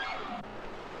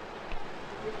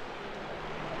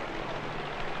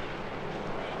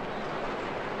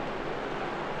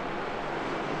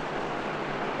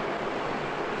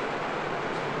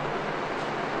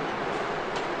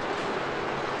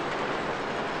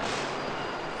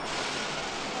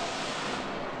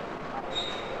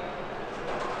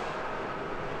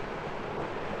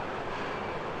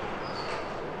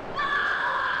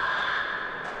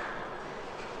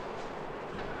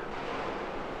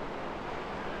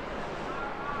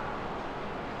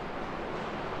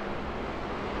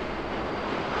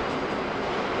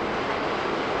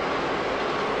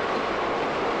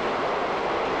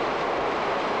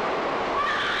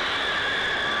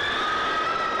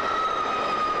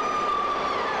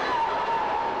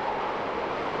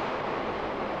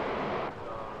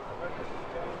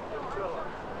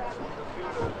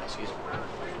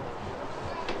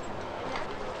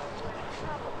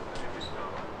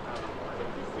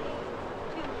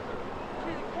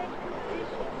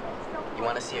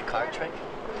 want to see a card trick?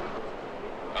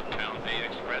 Uptown A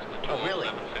Express to Oh, really?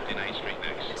 59th Street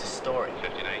next. It's a story.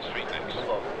 59th Street next. Move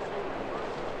over.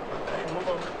 Okay, move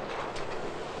over.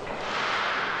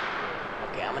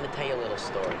 Okay, I'm gonna tell you a little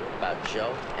story about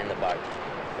Joe and the bartender.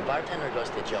 The bartender goes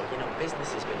to Joe, you know,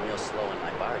 business has been real slow in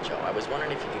my bar, Joe. I was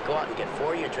wondering if you could go out and get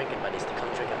 4 of your drinking buddies to come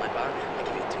drink at my bar. I'll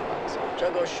give you $2.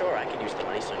 Joe goes, sure, I could use the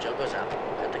money. So Joe goes out,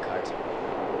 cut the cards.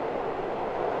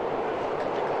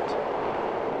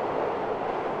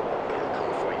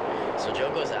 So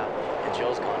Joe goes out, and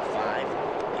Joe's gone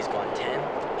 5, he's gone 10,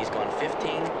 he's gone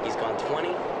 15, he's gone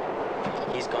 20,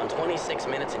 he's gone 26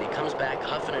 minutes, and he comes back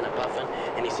huffing and puffing,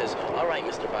 and he says, all right,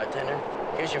 Mr. Bartender,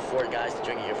 here's your 4 guys to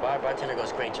drink at your bar. Bartender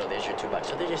goes, great, Joe, there's your $2.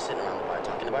 So they're just sitting around the bar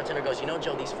talking. The bartender goes, you know,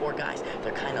 Joe, these 4 guys,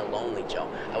 they're kind of lonely, Joe.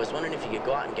 I was wondering if you could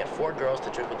go out and get 4 girls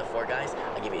to drink with the 4 guys.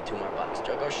 I'll give you $2 more.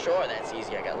 Joe goes, sure, that's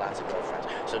easy. I got lots of girlfriends.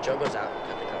 So Joe goes out,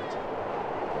 cut the cards.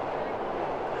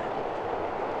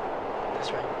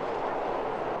 That's right.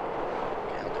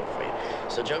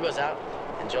 So Joe goes out,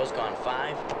 and Joe's gone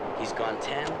 5, he's gone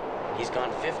 10, he's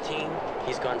gone 15,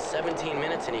 he's gone 17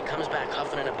 minutes, and he comes back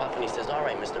huffing and puffing. He says, all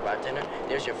right, Mr. Bartender,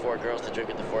 there's your 4 girls to drink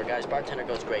with the 4 guys. Bartender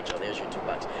goes, great, Joe, there's your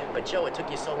 $2. But Joe, it took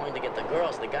you so long to get the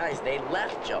girls. The guys, they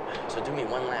left, Joe. So do me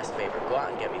one last favor. Go out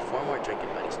and get me 4 more drinking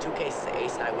buddies, 2 cases of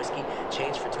Ace High whiskey,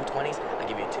 change for 2 20s. I'll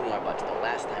give you $2 more. The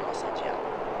last time I'll send you out.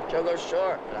 Joe goes,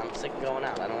 sure, but I'm sick of going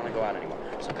out. I don't want to go out anymore.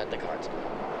 So cut the cards.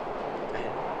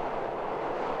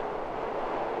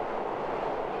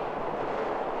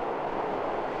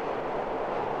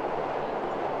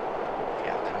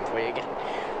 Again.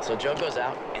 So Joe goes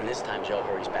out, and this time Joe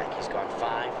hurries back. He's gone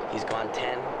 5, he's gone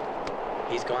 10,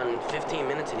 he's gone 15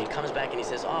 minutes, and he comes back and he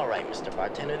says, all right, Mr.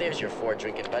 Bartender, there's your 4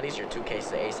 drinking buddies, your 2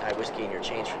 cases of Ace High whiskey, and your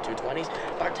change for 2 20s.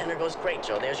 Bartender goes, great,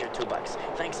 Joe, there's your $2.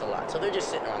 Thanks a lot. So they're just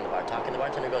sitting around the bar talking. The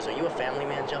bartender goes, are you a family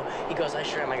man, Joe? He goes, I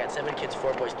sure am. I got 7 kids,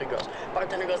 4 boys, 3 girls.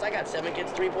 Bartender goes, I got 7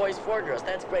 kids, 3 boys, 4 girls.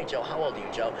 That's great, Joe. How old are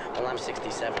you, Joe? Well, I'm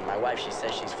 67. My wife, she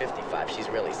says she's 55. She's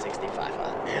really 65.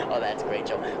 Oh, that's great,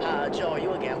 Joe. Joe, are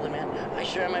you a gambling man? I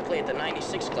sure am. I play at the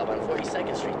 96 Club on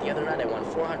 42nd Street. The other night, I won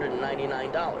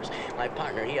 $499. My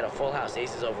partner, he had a full house,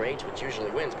 aces over 8, which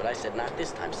usually wins, but I said, not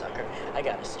this time, sucker. I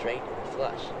got a straight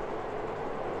flush.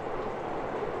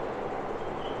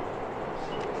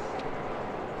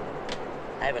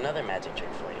 I have another magic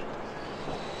trick for you.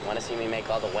 Want to see me make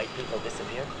all the white people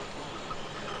disappear?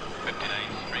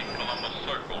 59th Street, Columbus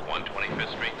Circle,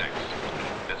 125th Street next.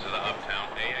 This is the Uptown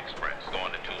A Express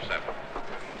going to 27.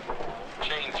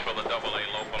 Change for the AA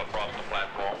local across the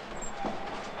platform.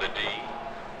 The D.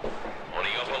 On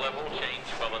the upper level, change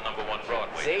for the number 1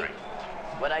 Broadway See? train.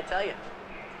 What'd I tell you?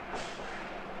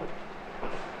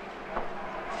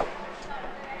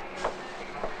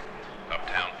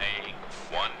 Uptown A,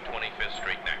 125th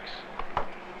Street next.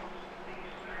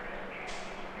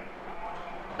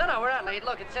 No, we're not late.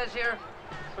 Look, it says here,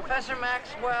 Professor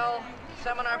Maxwell,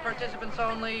 seminar participants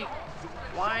only,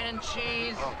 wine and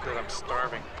cheese. Oh, good, I'm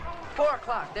starving. 4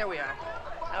 o'clock, there we are.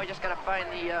 Now we just gotta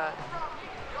find the,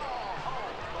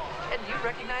 Ed, do you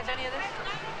recognize any of this?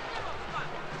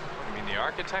 You mean the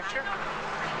architecture?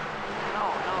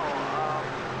 No,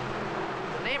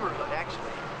 the neighborhood,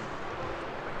 actually.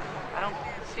 I don't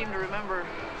seem to remember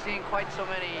seeing quite so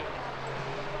many...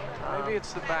 Maybe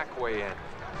it's the back way in.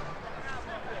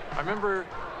 I remember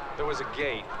there was a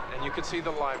gate, and you could see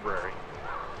the library.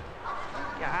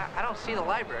 Yeah, I don't see the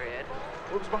library, Ed.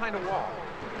 It was behind a wall.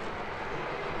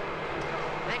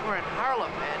 I think we're in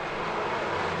Harlem, Ed.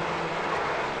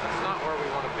 That's not where we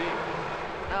want to be.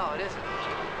 No, it isn't.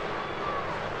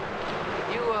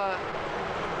 You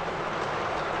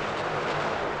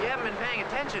haven't been paying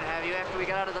attention, have you, after we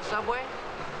got out of the subway?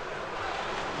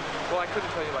 Well, I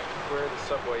couldn't tell you, like, where the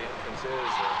subway entrance is or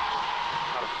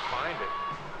how to find it.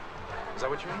 Is that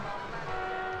what you mean?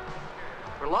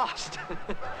 We're lost.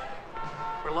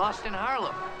 We're lost in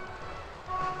Harlem.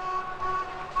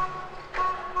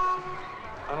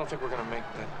 I don't think we're gonna make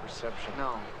that reception.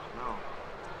 No.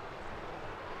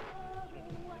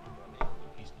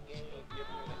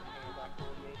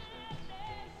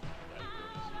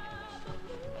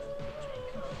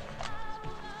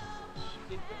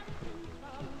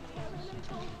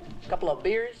 Couple of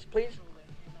beers, please.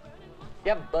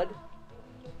 You have bud?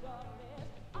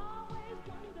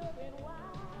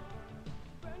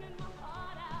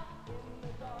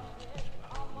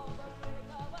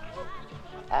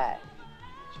 Hi.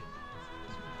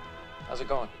 How's it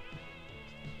going?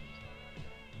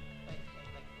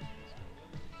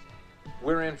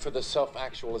 We're in for the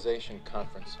self-actualization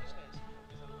conference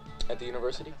at the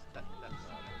university.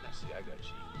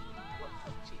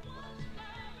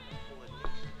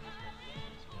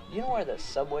 You know where the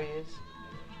subway is?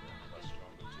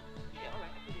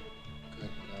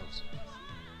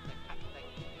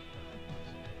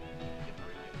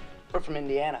 We're from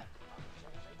Indiana.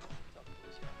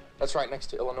 That's right next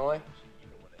to Illinois.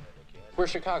 Where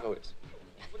Chicago is.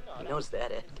 He knows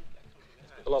that, Ed.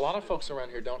 Well, a lot of folks around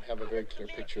here don't have a very clear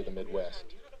picture of the Midwest.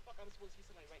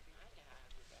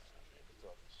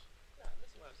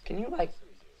 Can you, like,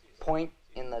 point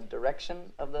in the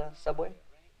direction of the subway?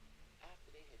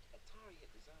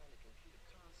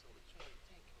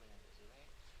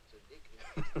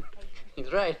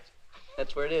 He's right.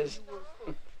 That's where it is.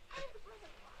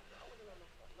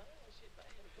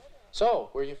 So,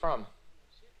 where are you from?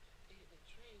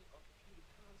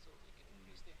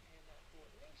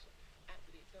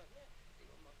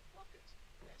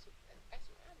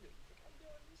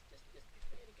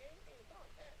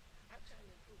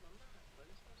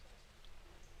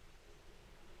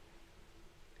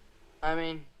 I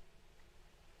mean,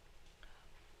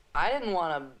 I didn't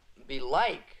want to be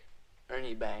like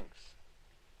Ernie Banks.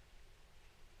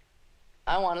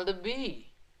 I wanted to be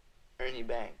Ernie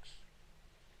Banks.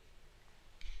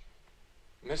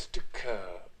 Mr.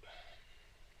 Cub.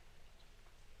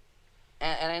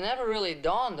 And it never really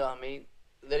dawned on me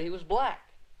that he was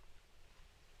black.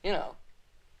 You know.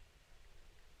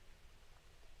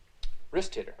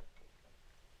 Wrist hitter.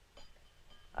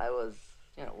 I was,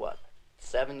 you know, what,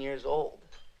 7 years old.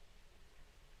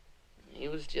 He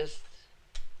was just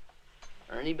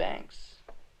Ernie Banks.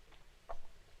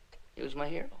 He was my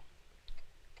hero.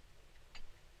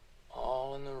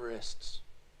 All in the wrists.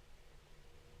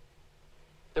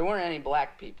 There weren't any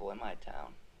black people in my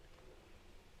town.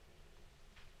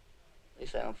 At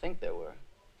least I don't think there were.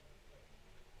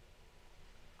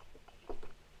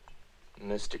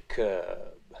 Mr.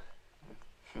 Cub.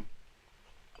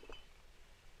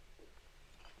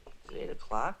 Is it 8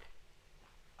 o'clock?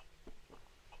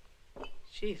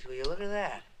 Jeez, will you look at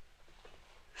that?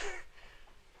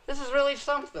 This is really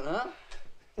something, huh?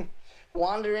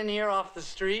 Wander in here off the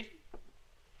street.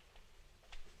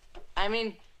 I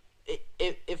mean,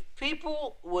 if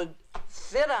people would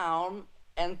sit down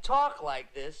and talk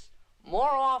like this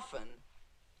more often...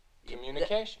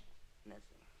 Communication.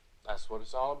 That's what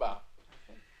it's all about.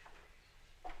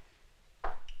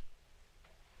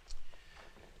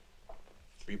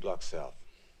 3 blocks south,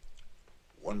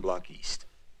 1 block east,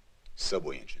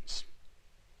 subway entrance.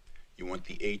 You want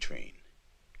the A train,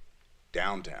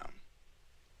 downtown.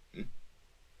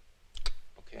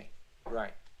 Okay,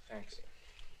 right, thanks.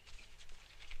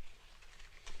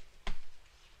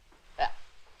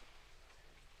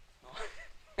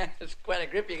 That's quite a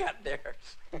grip you got there.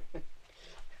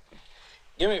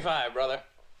 Give me 5, brother.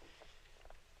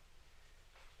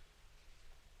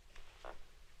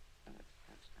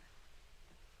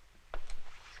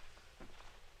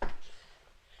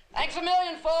 Thanks a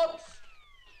million, folks.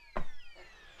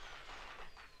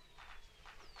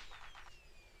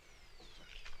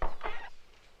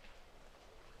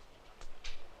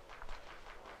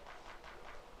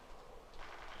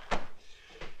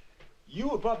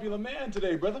 You a popular man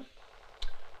today, brother.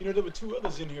 You know, there were 2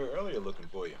 others in here earlier looking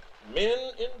for you.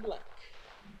 Men in black.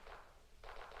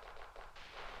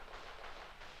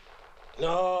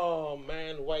 No,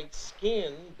 man, white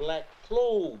skin, black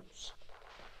clothes.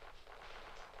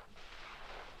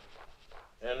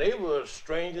 And they were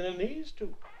stranger than these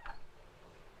 2.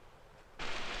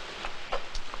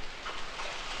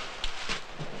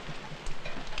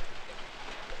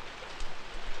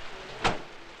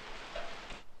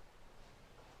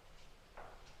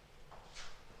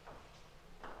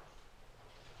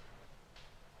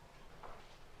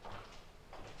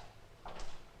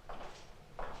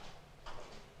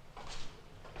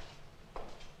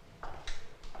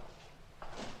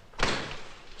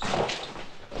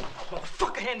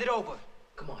 Motherfucker, hand it over.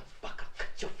 Come on, fuck, I'll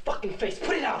cut your fucking face.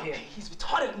 Put it out here. Hey, he's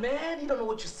retarded, man. He don't know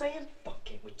what you're saying.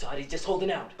 Fuck ain't retarded. He's just holding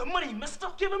out. The money, mister.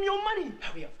 Give him your money.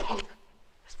 Hurry up, punk.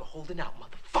 That's for holding out,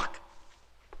 motherfucker.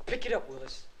 Pick it up,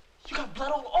 Willis. You got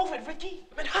blood all over it, Ricky.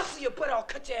 Man, hustle your butt. I'll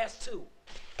cut your ass, too.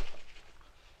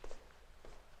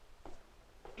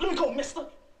 Let me go, mister.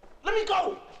 Let me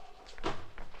go.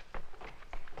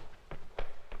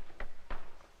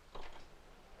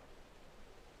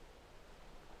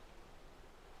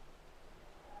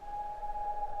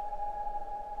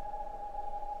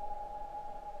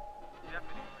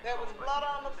 There was blood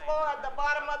on the floor at the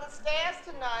bottom of the stairs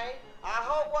tonight. I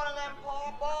hope one of them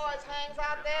poor boys hangs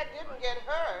out there didn't get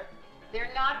hurt.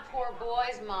 They're not poor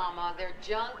boys, Mama. They're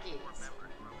junkies.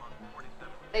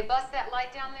 They bust that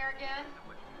light down there again?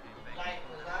 Light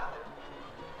was out.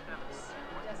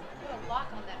 He doesn't put a lock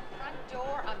on that front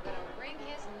door, I'm gonna wring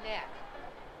his neck.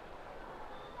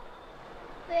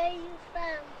 Where are you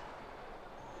from?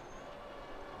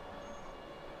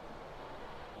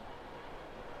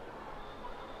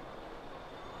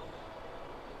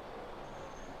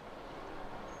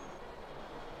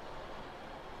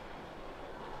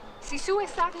 Si su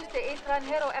estatus de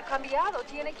extranjero ha cambiado,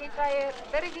 tiene que traer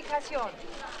verificación,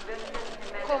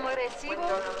 como recibo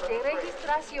de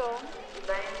registración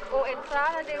o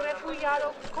entrada de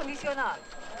refugiado condicional.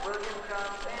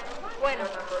 Bueno,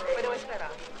 puedo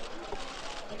esperar.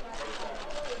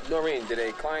 Noreen, did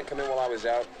a client come in while I was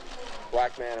out?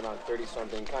 Black man, around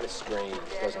 30-something, kind of strange,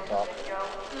 doesn't talk.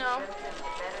 No.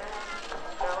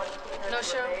 No,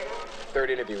 sure. Third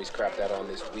interview he's crapped out on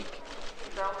this week.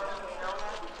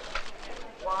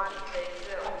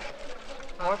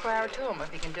 More power to him if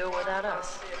he can do it without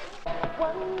us.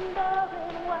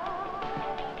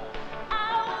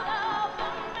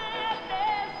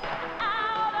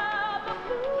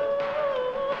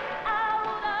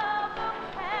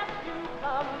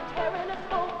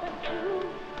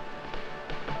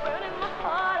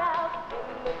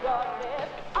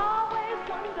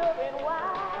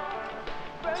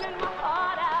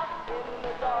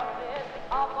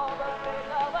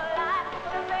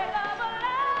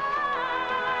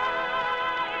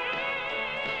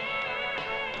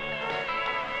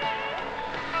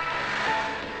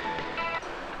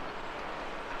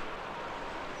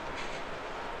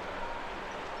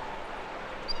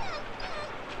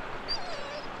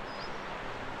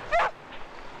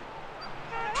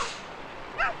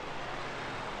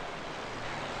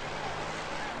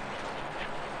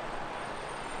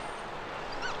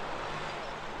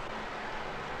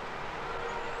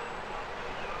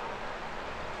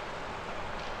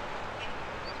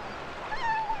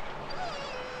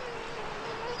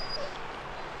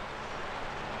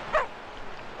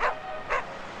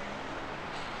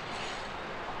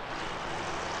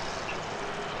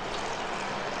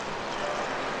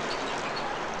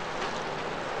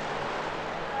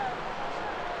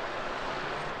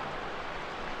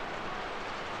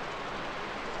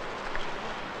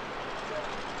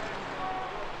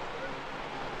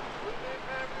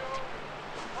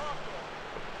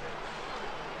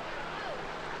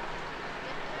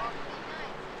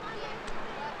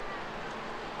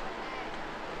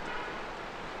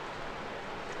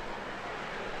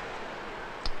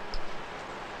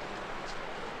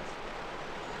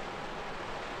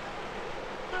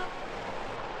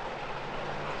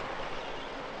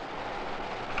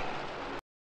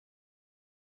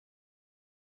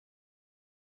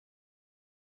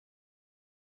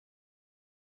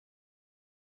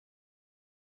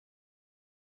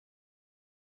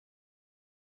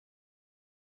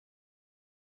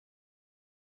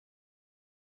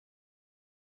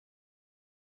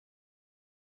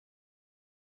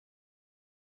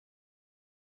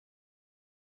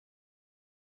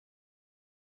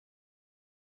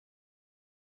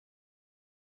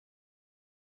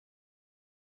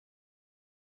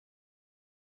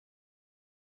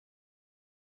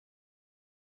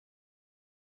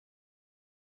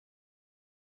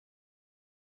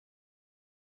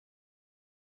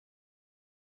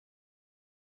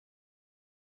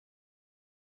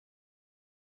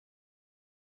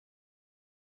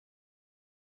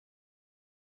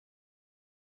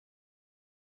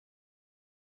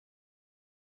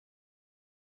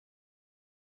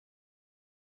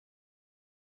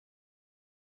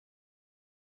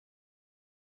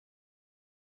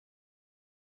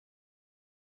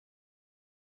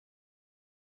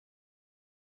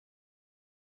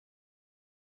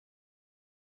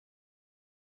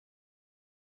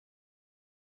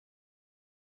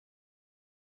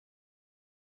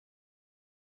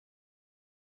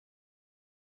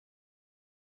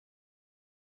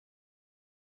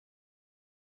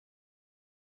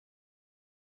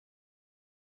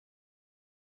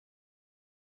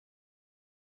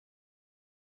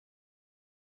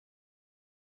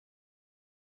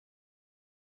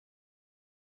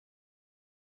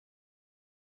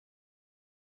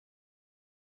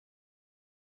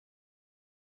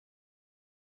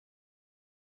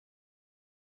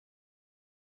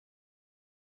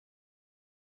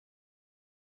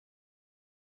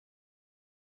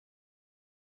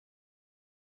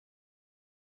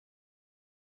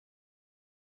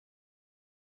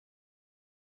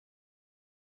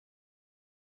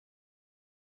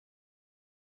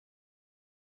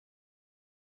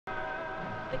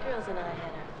 The girls and I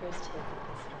had our first hit with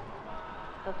this one.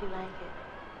 Hope you like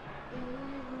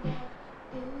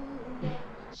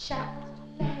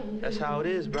it. That's how it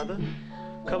is, brother.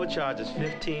 Cover charge is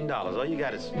 $15. All you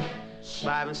got is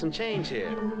 5 and some change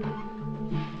here.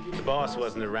 If the boss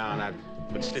wasn't around, I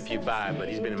would slip you by, but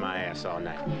he's been in my ass all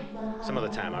night. Some other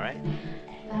time, all right?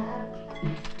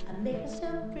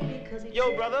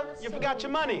 Yo, brother, you forgot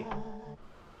your money.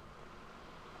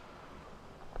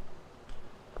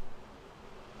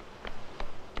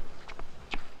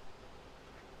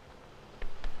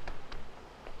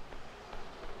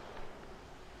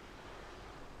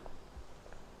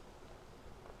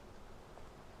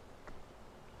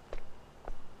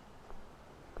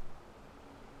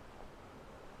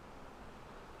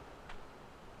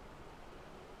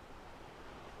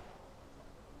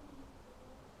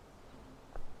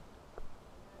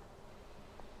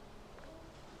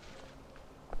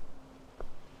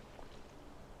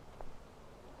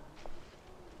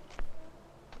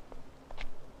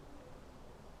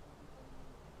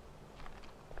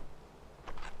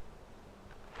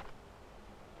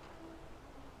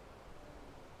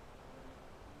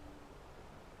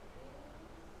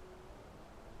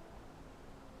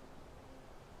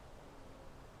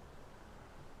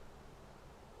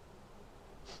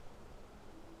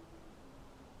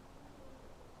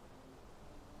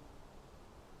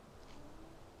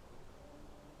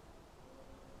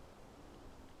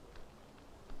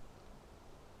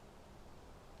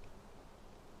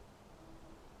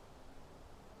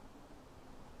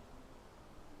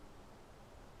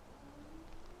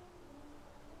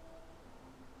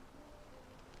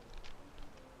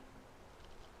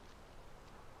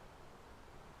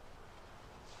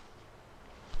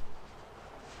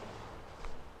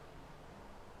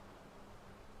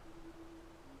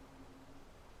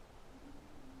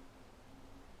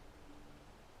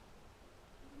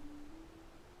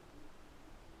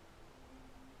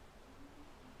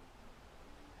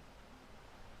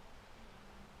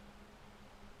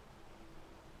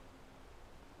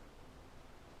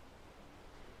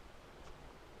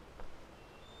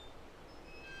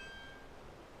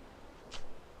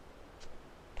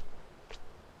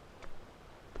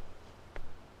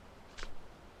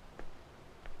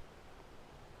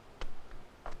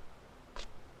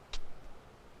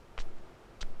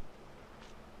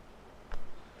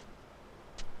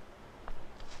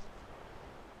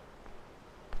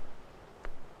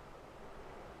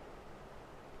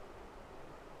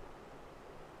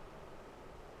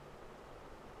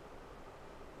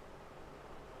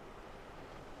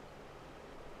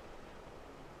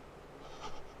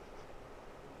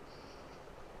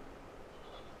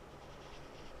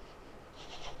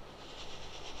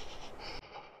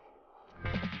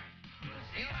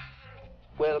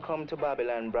 come to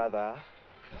Babylon, brother,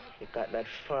 you got that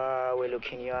faraway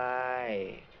look in your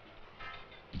eye.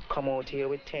 Come out here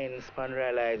with 10 span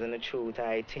realizing the truth,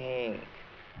 I think.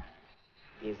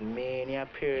 There's many a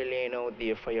pearl laying out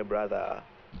there for your brother.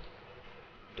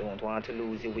 Don't want to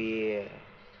lose your way.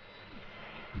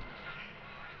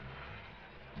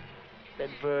 Let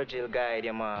Virgil guide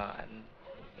you, man.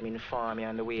 Him inform you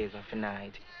on the ways of the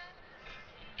night.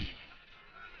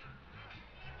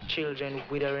 Children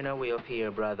withering away up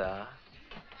here, brother.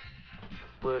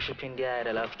 Worshipping the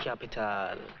idol of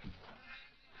capital.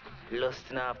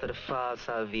 Lusting after the false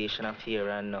salvation of here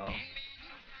and now.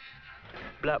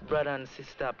 Black brother and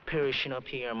sister perishing up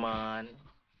here, man.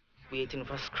 Waiting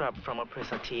for scrap from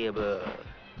oppressor table.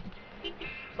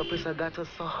 Oppressor got us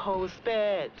so house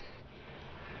bed.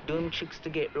 Doing tricks to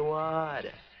get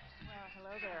reward.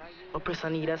 Hello there. Oppressor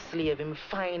need a slave, him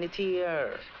find it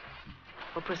here.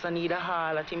 Oppressor need a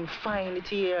harlot, him find it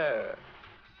here.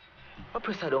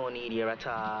 Oppressor don't need here at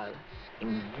all.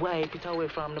 Him wipe it away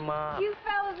from the mob. You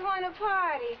fellas want a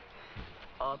party?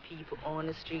 All people on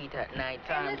the street at night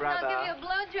Hey, time, listen, brother. I'll give you a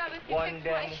blowjob if you One fix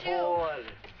them my shoe. hole.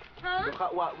 Huh? Look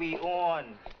at what we own.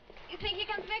 You think you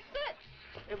can fix it?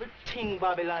 Everything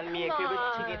Babylon make, Come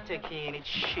everything on. it take in, it's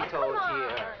shit Come out on.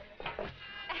 here.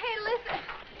 Hey, listen.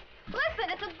 Listen,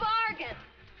 it's a bargain.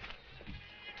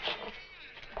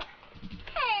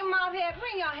 Hey, mobhead,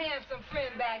 bring your handsome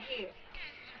friend back here.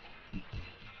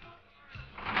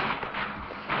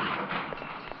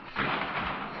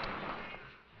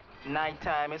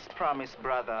 Nighttime is promised,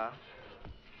 brother.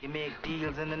 You make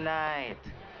deals in the night.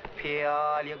 Pay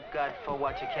all you got for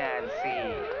what you can't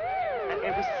see. And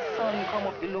every sun come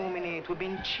up illuminate, we've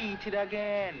been cheated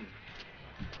again.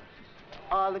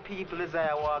 All the people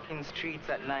desire walking streets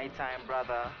at nighttime,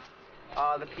 brother.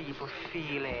 All the people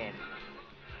feeling.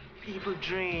 People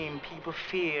dream, people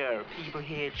fear, people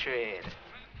hatred.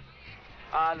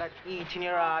 All that eating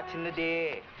your heart in the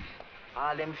day.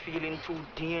 All them feeling too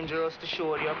dangerous to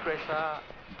show the oppressor.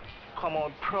 Come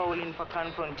out prowling for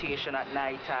confrontation at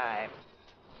nighttime.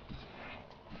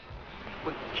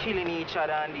 We're killing each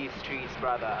other on these streets,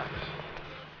 brother.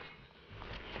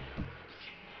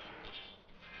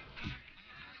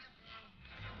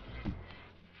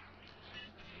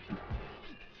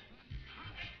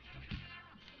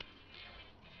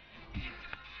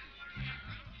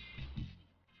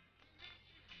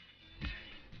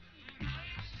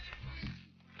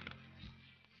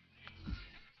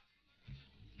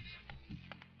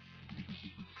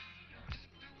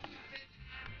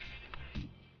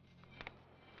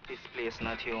 This place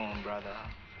not your own, brother.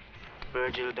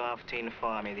 Virgil don't have to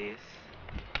inform me this.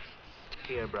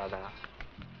 Here, brother.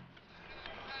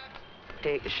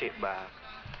 Take the ship back.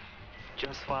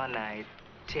 Just for a night,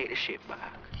 take the ship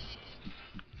back.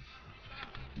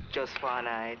 Just for a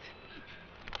night,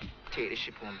 take the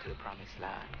ship home to the promised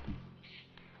land.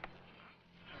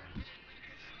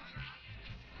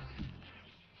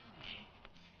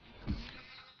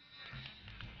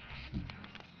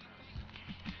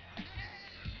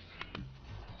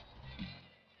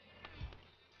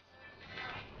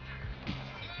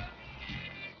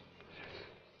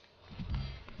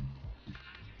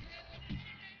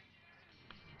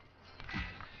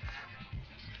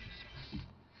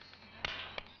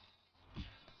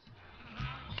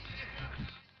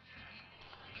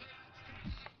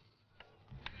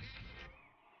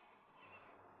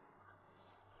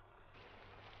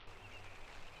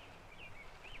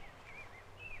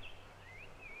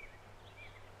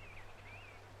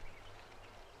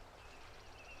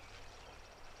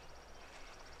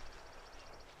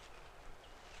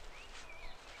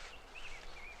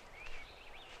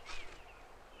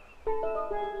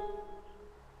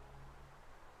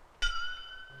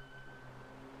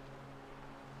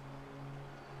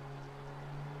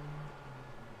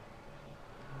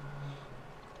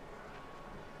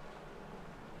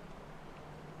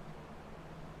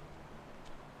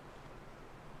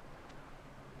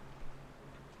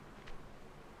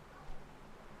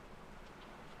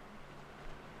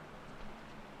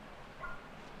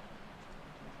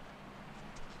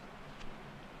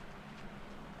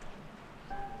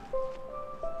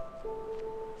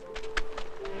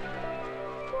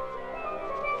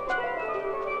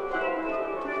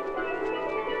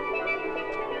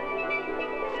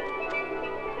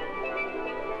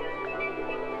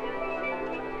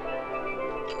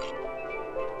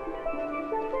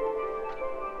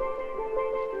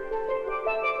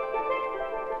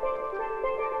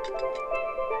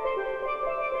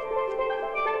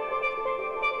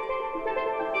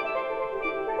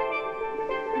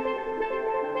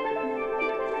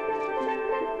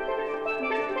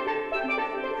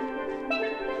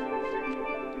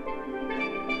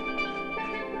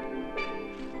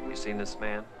 You seen this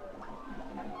man?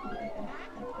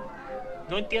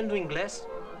 No entiendo inglés.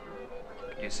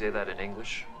 Can you say that in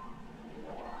English?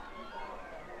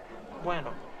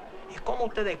 Bueno, ¿y cómo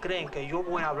ustedes creen que yo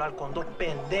voy a hablar con dos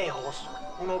pendejos?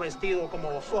 Uno vestido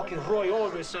como fucking Roy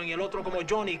Orbison y el otro como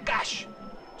Johnny Cash.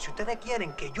 Si ustedes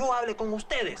quieren que yo hable con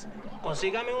ustedes,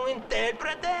 consígame un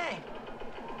intérprete. I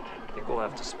think we'll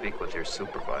have to speak with your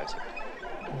supervisor.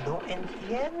 No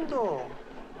entiendo.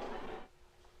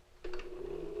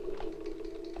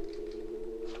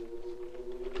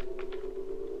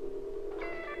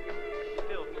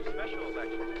 Still, your special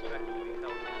election is expected to be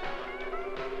held next month.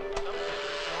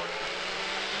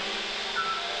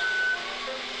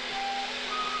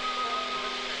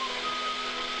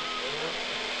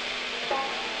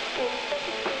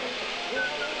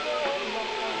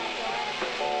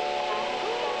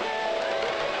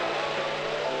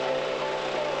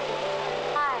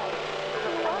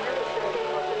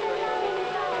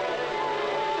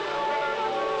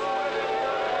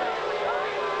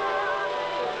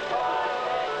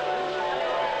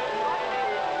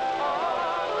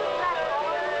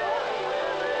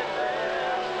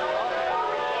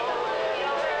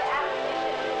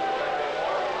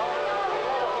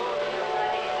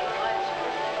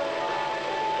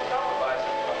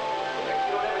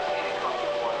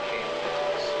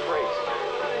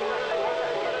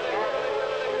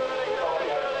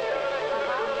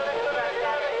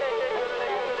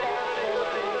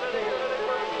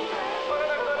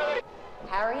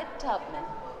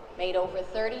 Made over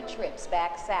 30 trips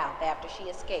back south after she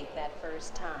escaped that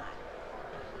first time.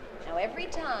 Now, every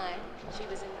time she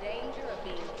was in danger of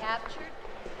being captured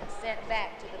and sent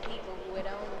back to the people who had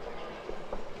owned her.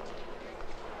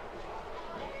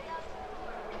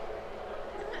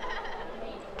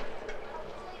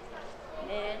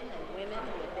 Men and women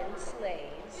who had been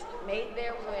slaves made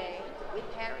their way,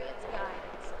 with Harriet's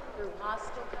guidance, through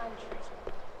hostile countries,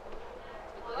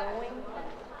 going from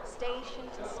station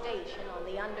to station on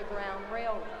the Underground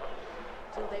Railroad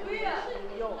till they reached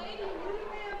New York.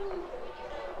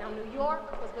 Now, New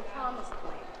York was the promised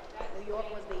land. New York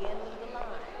was the end of the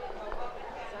line.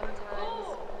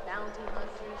 Sometimes bounty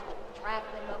hunters would trap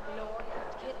them up north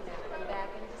and kidnap them back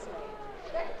into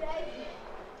slavery.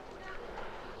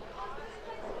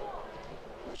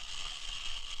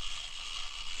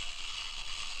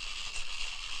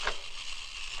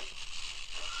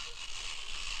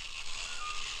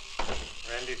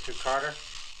 Randy to Carter.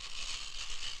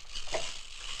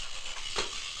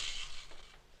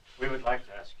 We would like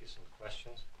to ask you some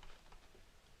questions.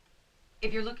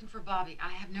 If you're looking for Bobby, I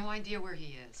have no idea where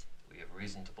he is. We have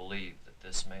reason to believe that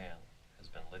this man has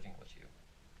been living with you.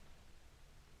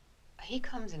 He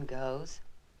comes and goes.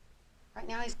 Right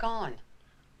now he's gone.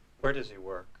 Where does he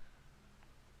work?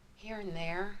 Here and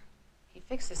there. He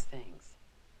fixes things.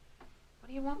 What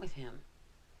do you want with him?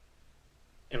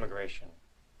 Immigration.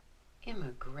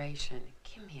 Immigration?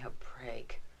 Give me a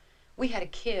break. We had a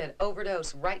kid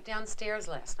overdose right downstairs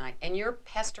last night, and you're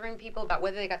pestering people about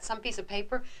whether they got some piece of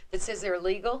paper that says they're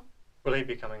legal? Will he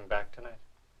be coming back tonight?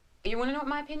 You want to know what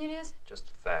my opinion is? Just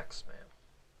facts, ma'am.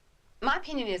 My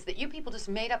opinion is that you people just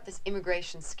made up this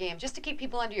immigration scam just to keep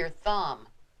people under your thumb.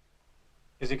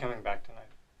 Is he coming back tonight?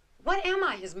 What am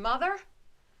I, his mother?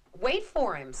 Wait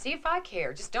for him. See if I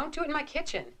care. Just don't do it in my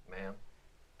kitchen. Ma'am,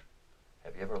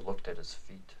 have you ever looked at his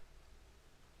feet?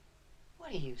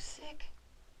 What are you, sick?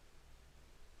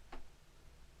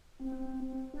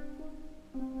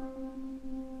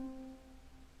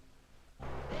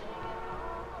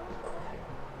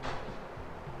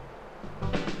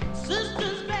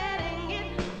 Sisters getting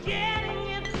it,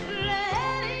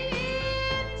 letting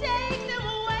it take them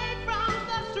away from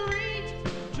the street,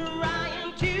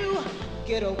 trying to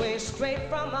get away straight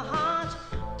from the heart,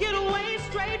 get away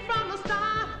straight from the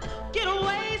start, get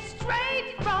away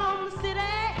straight from the city.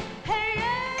 Hey,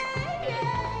 yeah,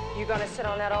 yeah. You gonna sit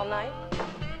on that all night?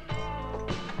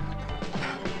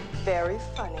 Very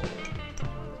funny.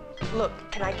 Look,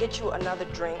 can I get you another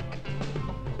drink?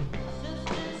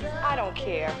 I don't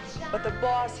care, but the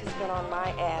boss has been on my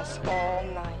ass all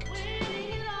night.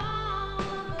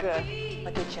 Good.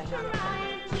 I'll get you another one.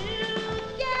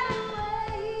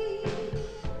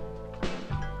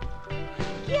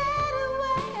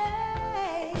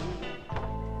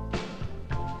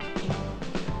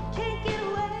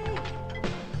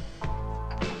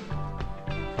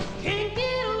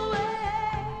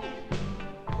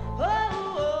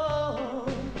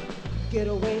 Get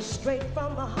away straight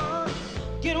from the heart,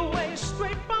 get away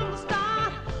straight from the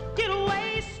start, get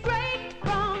away straight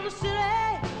from the city.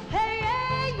 Hey,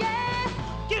 yeah, yeah.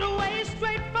 Get away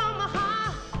straight from the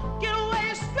heart, get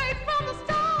away straight from the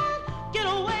start, get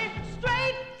away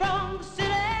straight from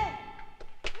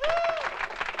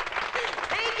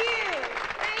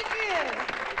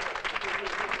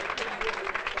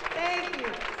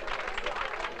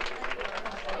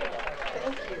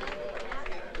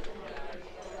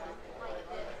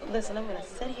Listen, I'm gonna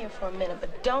sit here for a minute,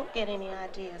 but don't get any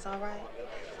ideas, all right?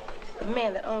 The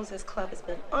man that owns this club has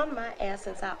been on my ass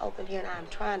since I opened here, and I'm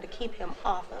trying to keep him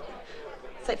off of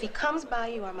it. So if he comes by,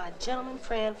 you are my gentleman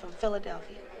friend from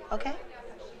Philadelphia, okay?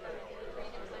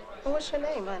 Well, what's your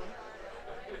name, honey?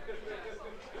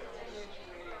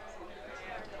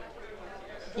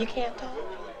 You can't talk?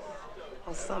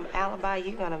 Well, some alibi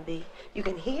you gonna be. You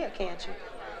can hear, can't you?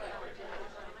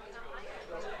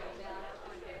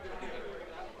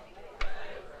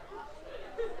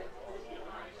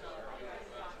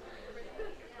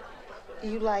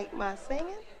 You like my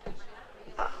singing?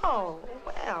 Oh,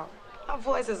 well, my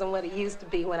voice isn't what it used to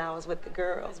be when I was with the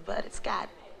girls, but it's got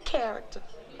character.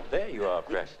 There you are,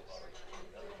 Precious.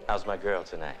 How's my girl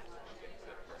tonight?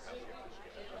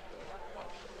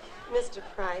 Mr.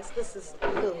 Price, this is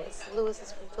Louis. Louis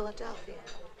is from Philadelphia.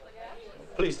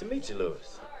 Pleased to meet you,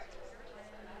 Louis.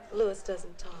 Louis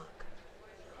doesn't talk.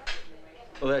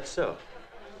 Well, that's so.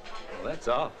 Well, that's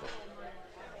awful.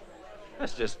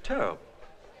 That's just terrible.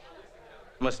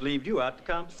 Must leave you out the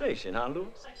conversation, huh,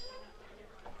 Louis?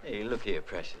 Hey, look here,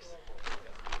 Precious.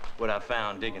 What I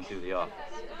found digging through the office.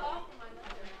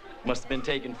 Must have been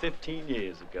taken 15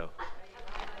 years ago.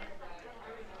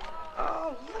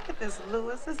 Oh, look at this,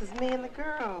 Louis. This is me and the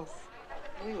girls.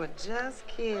 We were just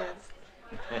kids.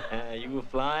 You were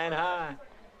flying high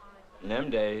in them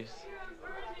days.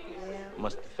 Yeah.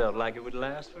 Must have felt like it would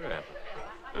last forever.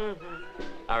 Mm-hmm.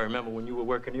 I remember when you were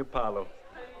working the Apollo.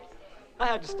 I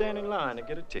had to stand in line to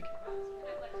get a ticket.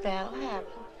 That'll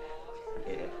happen.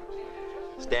 Yeah.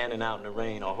 Standing out in the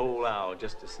rain a whole hour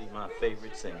just to see my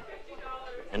favorite singer.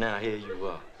 And now here you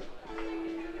are,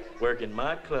 working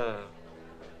my club.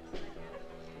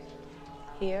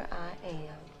 Here I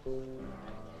am. You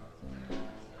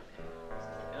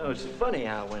know, it's funny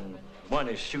how when one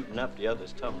is shooting up, the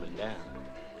other's tumbling down.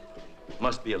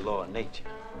 Must be a law of nature.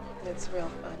 It's real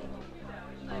funny.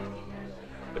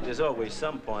 But there's always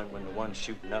some point when the one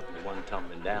shooting up and the one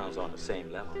tumbling down is on the same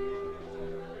level.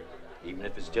 Even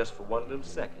if it's just for one little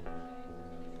second.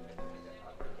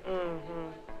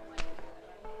 Mm-hmm.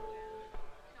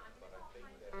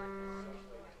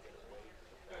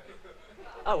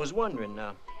 I was wondering,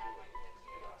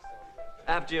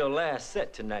 after your last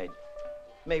set tonight,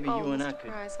 maybe you and I could...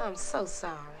 Mr. Price, I'm so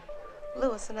sorry.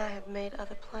 Louis and I have made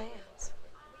other plans.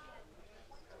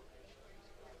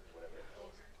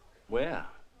 Well,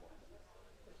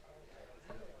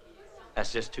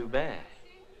 that's just too bad,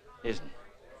 isn't it?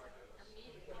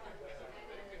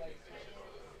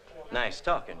 Nice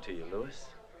talking to you, Louis.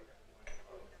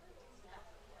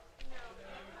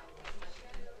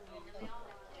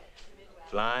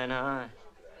 Flying high.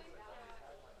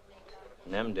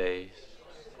 In them days.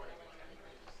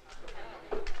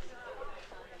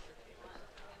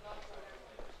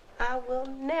 I will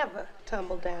never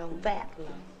tumble down that low.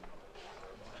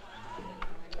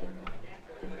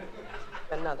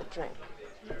 Another drink.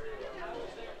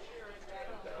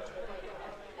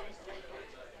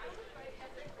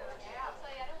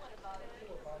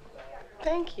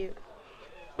 Thank you.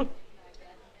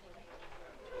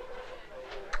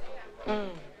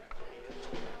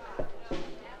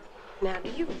 Now, do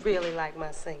you really like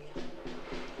my singing?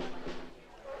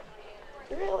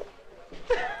 Really?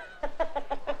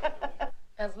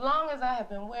 As long as I have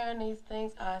been wearing these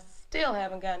things, I still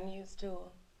haven't gotten used to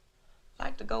them. I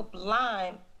like to go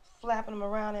blind, flapping them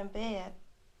around in bed.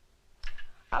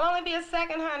 I'll only be a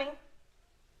second, honey.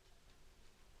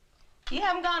 You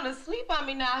haven't gone to sleep on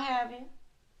me now, have you?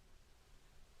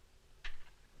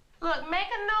 Look, make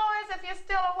a noise if you're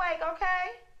still awake,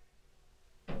 okay?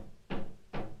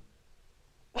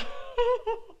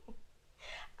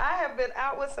 I have been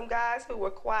out with some guys who were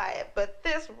quiet, but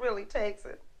this really takes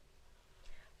it.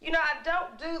 You know, I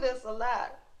don't do this a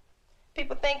lot.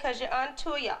 People think because you're on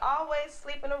tour, you're always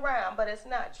sleeping around, but it's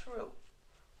not true.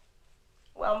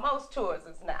 Well, most tours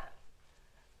it's not.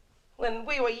 When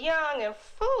we were young and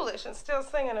foolish and still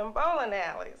singing in bowling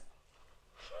alleys.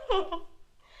 Of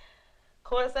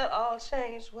course, that all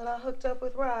changed when I hooked up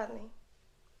with Rodney.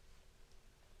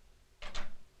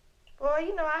 Boy,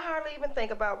 you know, I hardly even think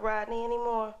about Rodney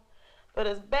anymore. But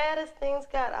as bad as things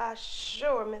got, I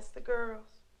sure miss the girls.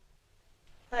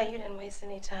 Well, you didn't waste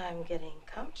any time getting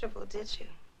comfortable, did you?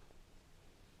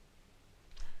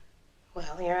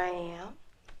 Well, here I am.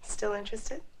 Still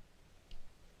interested?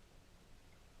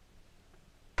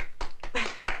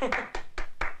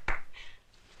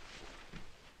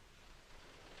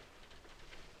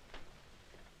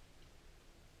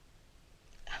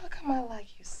 How come I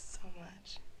like you so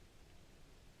much?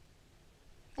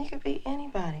 You could be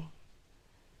anybody.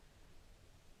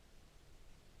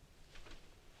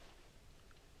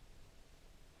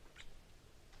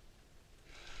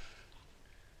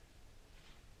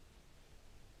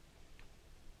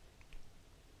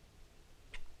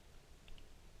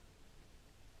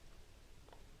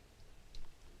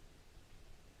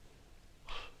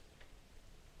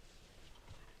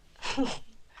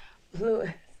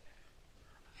 Louis,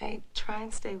 hey, try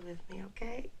and stay with me,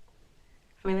 okay?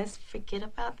 I mean, let's forget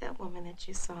about that woman that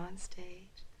you saw on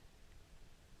stage.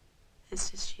 It's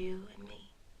just you and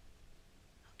me,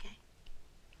 okay?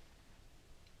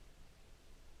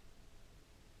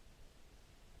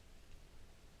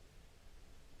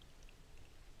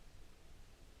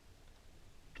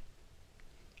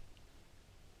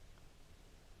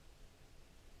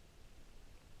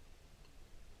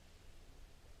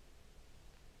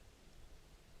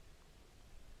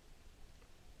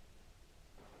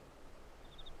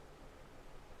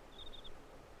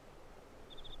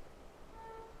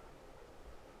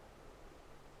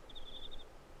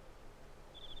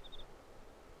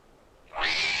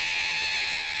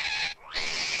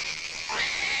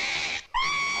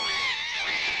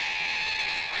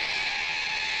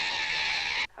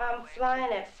 I'm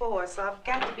flying at 4, so I've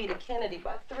got to be to Kennedy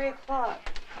by 3 o'clock.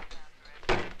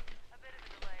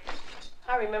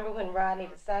 I remember when Rodney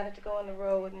decided to go on the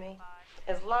road with me.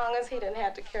 As long as he didn't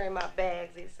have to carry my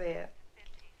bags, he said.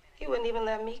 He wouldn't even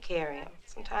let me carry them.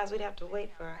 Sometimes we'd have to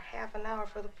wait for a half an hour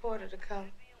for the porter to come.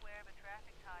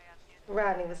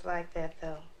 Rodney was like that,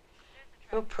 though.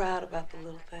 Real proud about the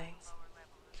little things.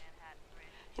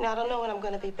 You know, I don't know when I'm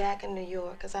going to be back in New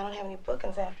York, because I don't have any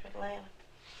bookings after Atlanta.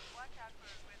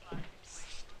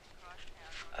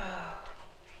 Oh,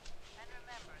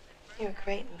 you were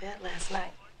great in bed last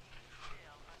night.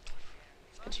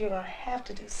 But you're going to have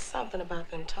to do something about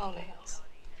them toenails.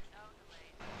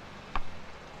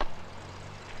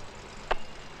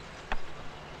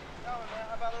 Yo, man,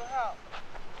 how about a little help?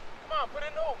 Come on, put it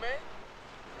in the hole, man.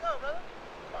 Come on, brother.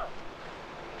 Come on.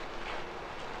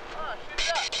 Come on, shoot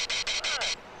it up. All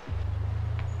right.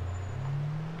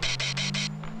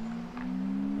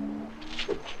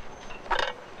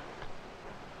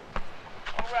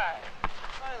 All right.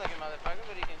 Funny looking motherfucker,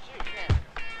 but he can shoot, can't he?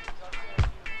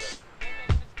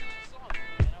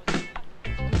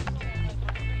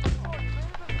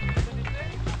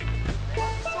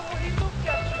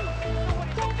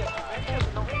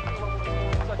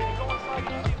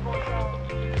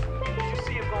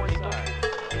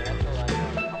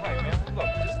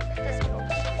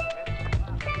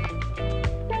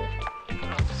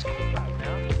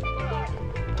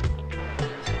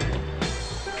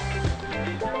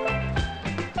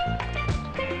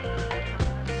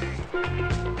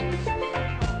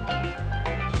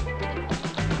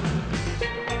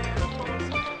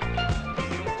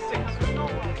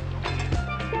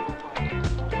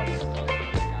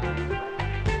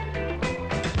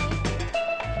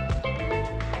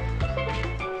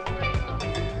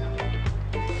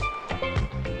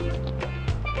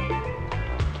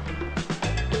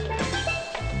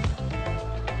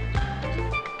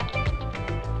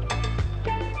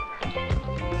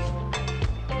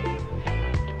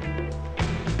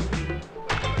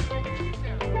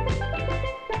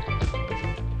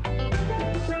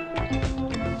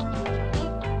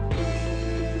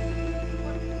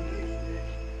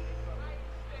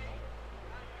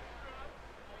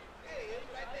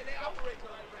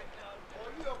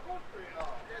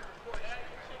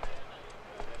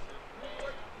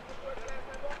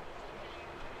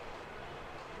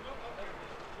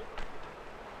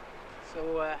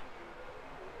 So,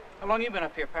 how long you been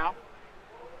up here, pal?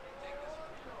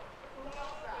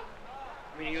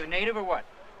 I mean, are you a native or what?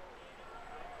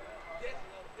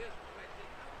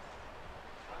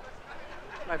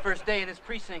 My first day in this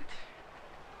precinct.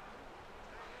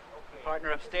 My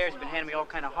partner upstairs has been handing me all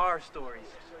kind of horror stories.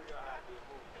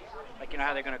 Like, you know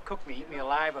how they're gonna cook me, eat me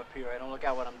alive up here. I don't look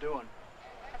out what I'm doing.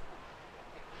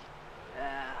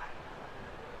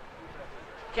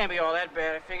 Can't be all that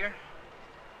bad, I figure.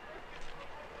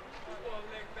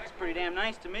 It's pretty damn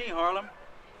nice to me, Harlem.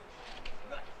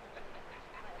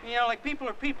 You know, like, people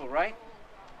are people, right?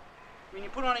 I mean, you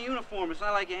put on a uniform, it's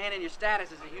not like you hand in your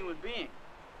status as a human being.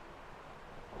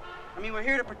 I mean, we're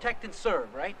here to protect and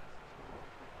serve, right?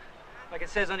 Like it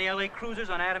says on the LA cruisers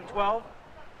on Adam 12.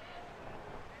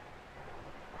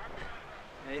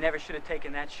 They never should have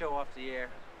taken that show off the air.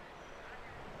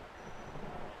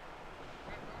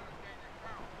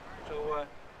 So,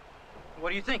 what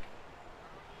do you think?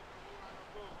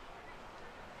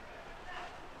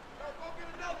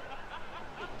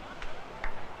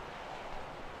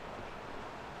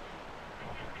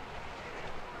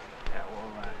 Yeah,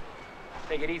 well,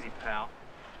 take it easy, pal.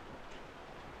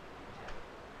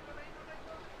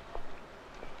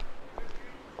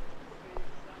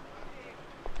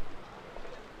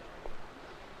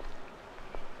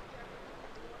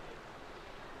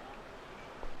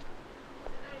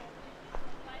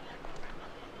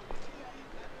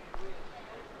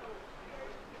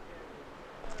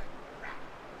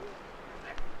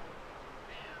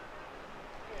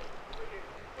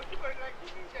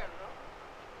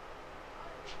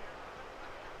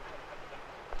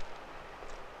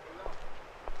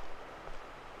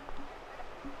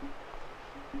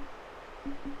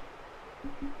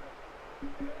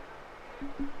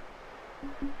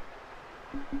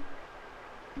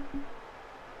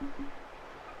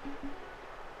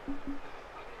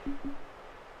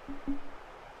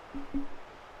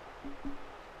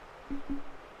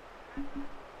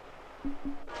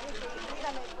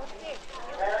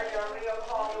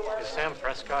 Sam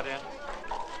Prescott in?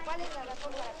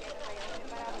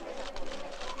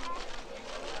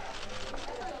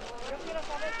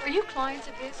 Are you clients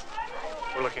of his?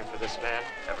 We're looking for this man.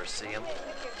 Ever see him?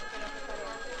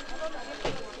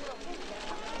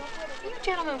 Are you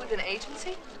gentlemen with an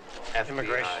agency? FBI.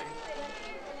 Immigration.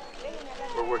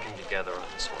 We're working together on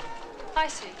this one. I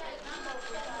see.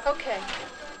 Okay.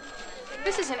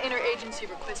 This is an interagency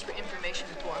request for information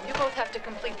form. You both have to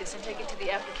complete this and take it to the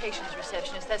applications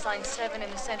receptionist. That's line 7 in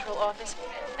the central office.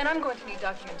 And I'm going to need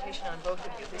documentation on both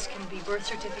of you. This can be birth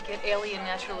certificate, alien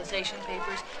naturalization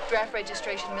papers, draft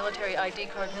registration, military ID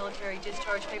card, military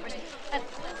discharge papers. And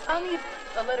I'll need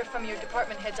a letter from your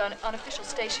department heads on official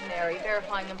stationery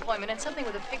verifying employment and something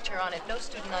with a picture on it. No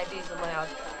student IDs allowed.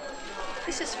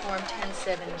 This is Form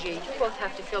 107G. You both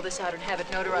have to fill this out and have it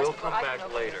notarized. We'll come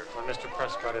back later when Mr.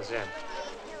 Prescott is in.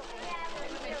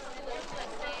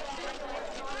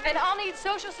 And I'll need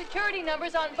social security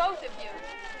numbers on both of you.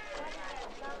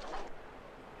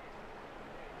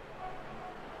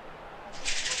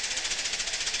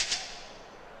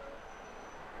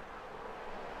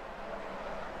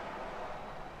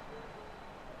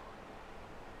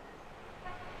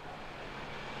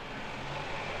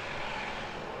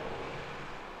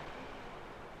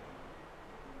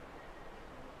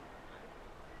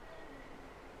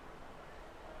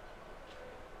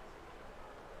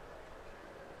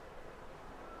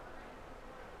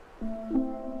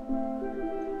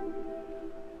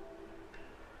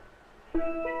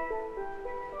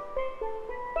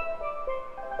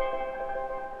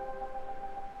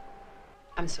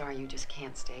 I'm sorry you just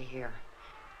can't stay here.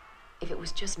 If it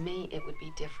was just me, it would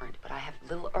be different. But I have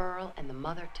little Earl and the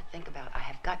mother to think about. I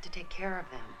have got to take care of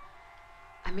them.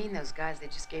 I mean, those guys, they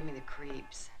just gave me the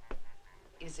creeps.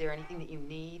 Is there anything that you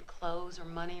need? Clothes or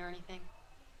money or anything?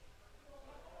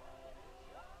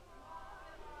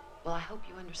 Well, I hope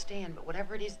you understand, but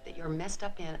whatever it is that you're messed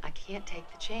up in, I can't take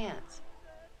the chance.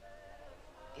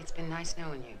 It's been nice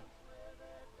knowing you.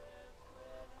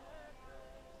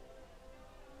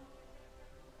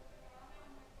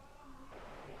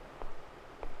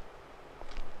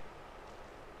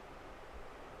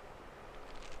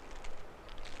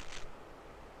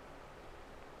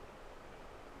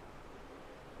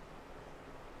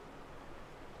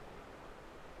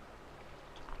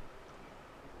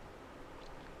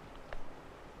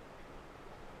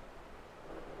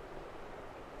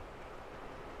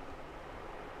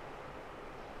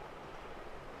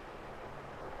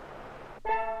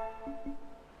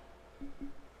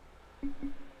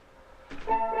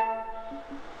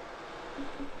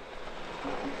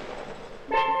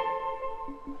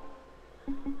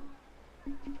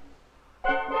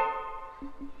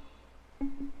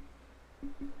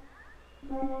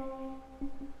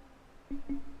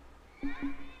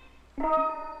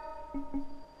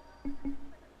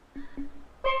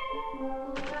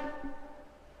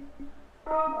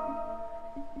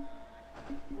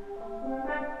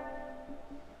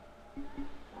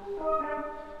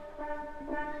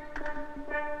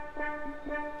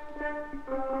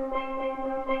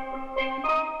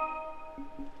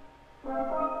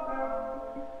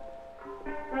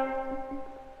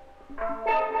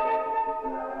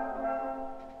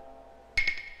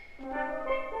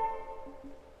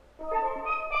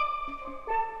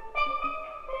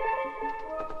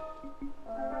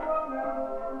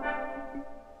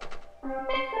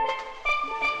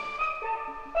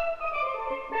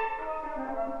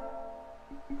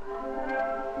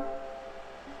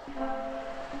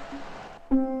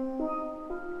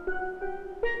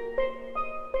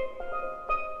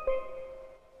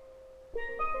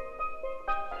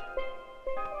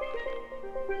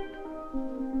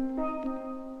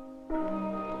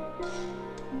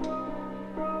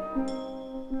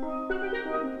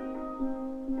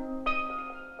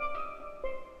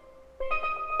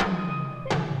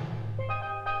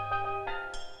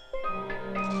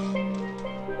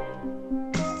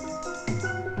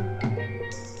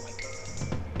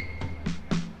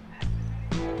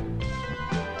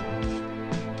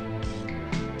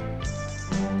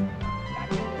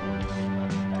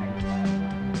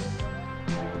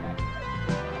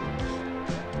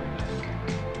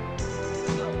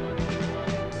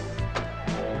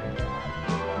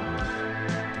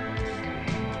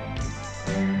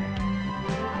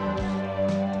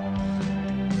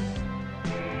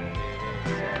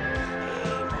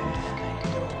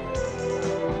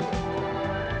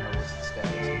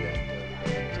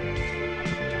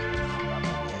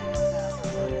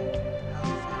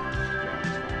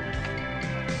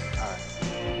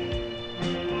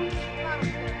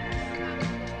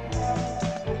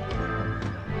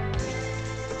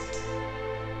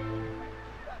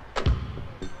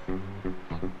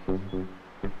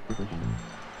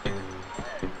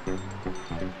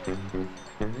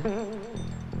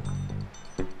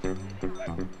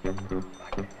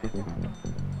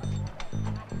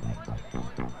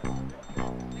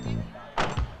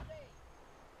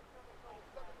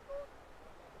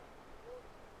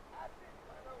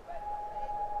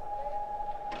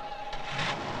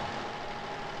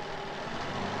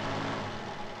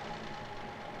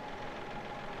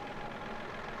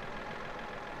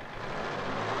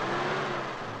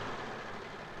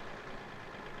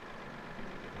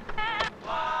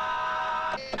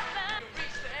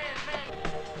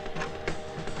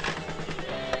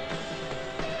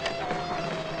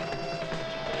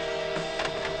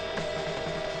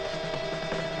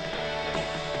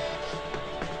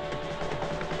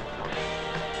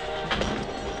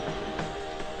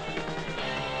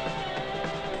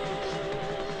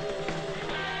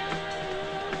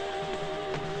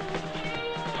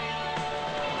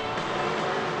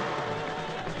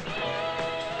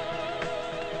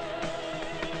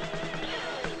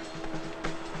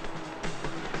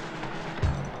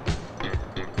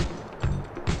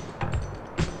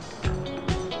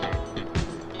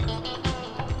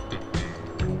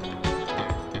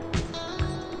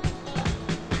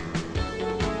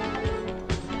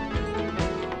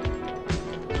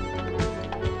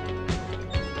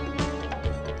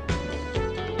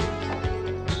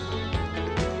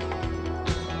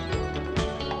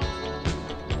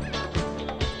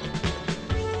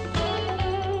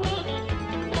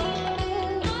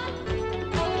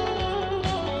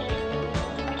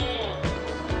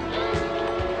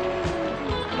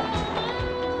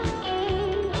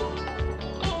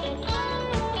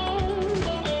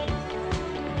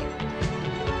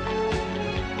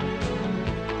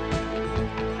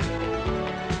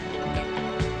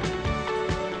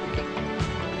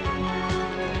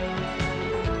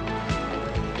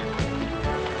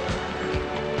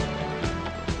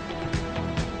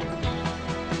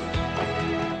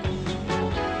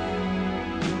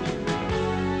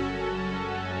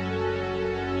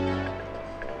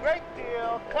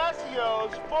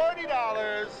 Casio's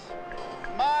 $40.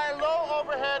 My low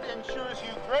overhead ensures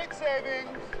you great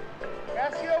savings.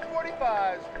 Casio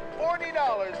 45s, $40,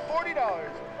 $40.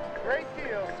 Great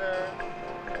deal, sir.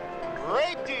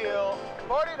 Great deal,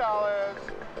 $40.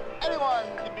 Anyone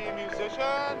can be a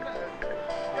musician.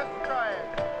 Just try it.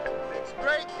 It's a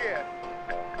great gift.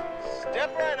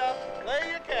 Step right up, play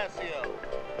your Casio.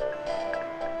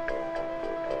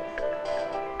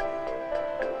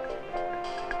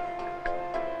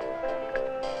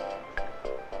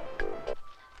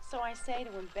 So I say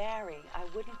to him, Barry, I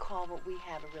wouldn't call what we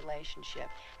have a relationship.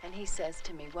 And he says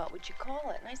to me, what would you call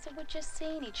it? And I said, we're just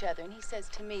seeing each other. And he says,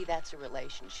 to me, that's a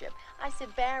relationship. I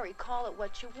said, Barry, call it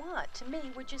what you want. To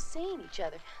me, we're just seeing each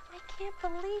other. I can't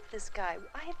believe this guy.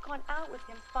 I have gone out with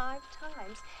him 5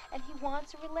 times, and he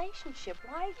wants a relationship.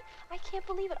 Why? I can't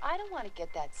believe it. I don't want to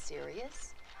get that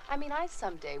serious. I mean, I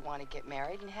someday want to get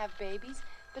married and have babies.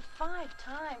 But 5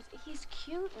 times, he's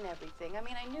cute and everything. I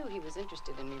mean, I knew he was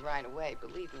interested in me right away.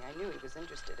 Believe me, I knew he was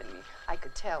interested in me. I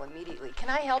could tell immediately. Can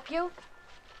I help you?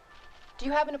 Do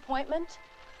you have an appointment?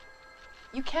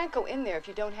 You can't go in there if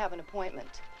you don't have an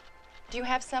appointment. Do you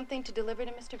have something to deliver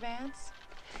to Mr. Vance?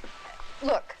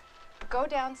 Look, go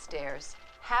downstairs,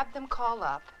 have them call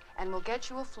up, and we'll get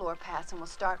you a floor pass, and we'll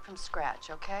start from scratch,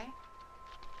 okay?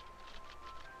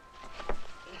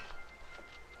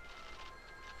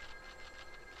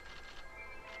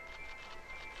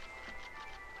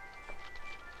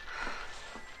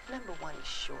 Number 1 is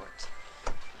short.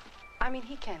 I mean,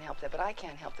 he can't help that, but I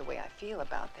can't help the way I feel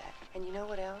about that. And you know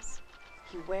what else?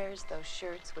 He wears those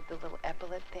shirts with the little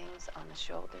epaulette things on the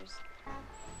shoulders.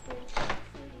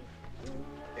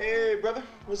 Hey, brother,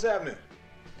 what's happening?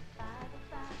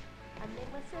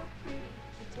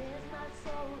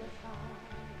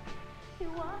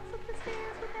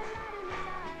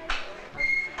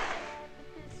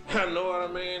 I know how a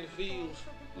man feels.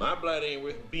 My blood ain't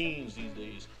worth beans these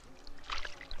days.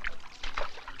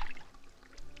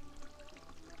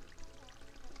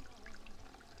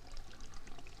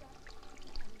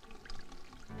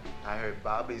 I heard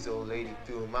Bobby's old lady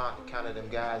threw him out. The kind of them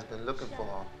guys been looking for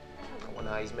him. I wonder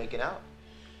how he's making out.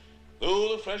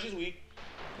 Oh, the flesh is weak.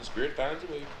 The spirit finds a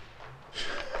way.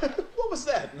 What was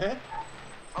that, man?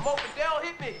 I'm open, Dell.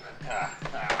 Hit me.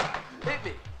 Hit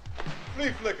me.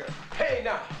 Flea flicker. Hey,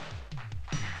 now.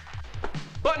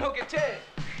 Button hook at 10.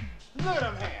 Look at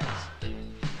them hands.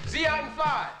 Z out in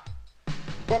 5.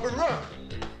 Bump and run.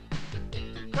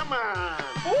 Come on.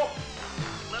 Woo.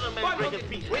 Let a man break a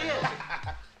piece. Where is it?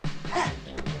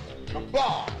 A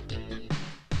ball.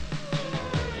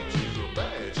 She's a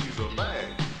bad, she's a bad.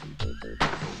 She's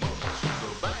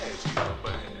a bad, she's a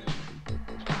bad.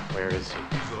 Where is he?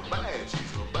 She's a bad,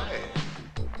 she's a bad.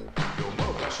 Your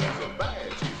mother, she's a bad,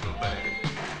 she's a bad.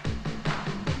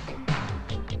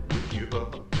 Pick you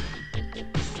up,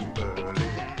 it's too early.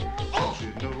 Don't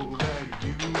you know that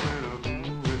you better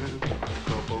move it? A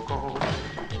couple calls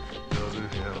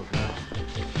doesn't help now.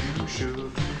 You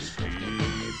should be sleeping.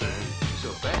 She's a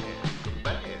bad,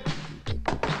 bad.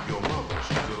 Your mother,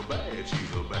 she's a bad,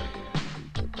 she's a bad.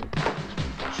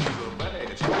 She's a bad,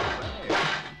 she's a bad.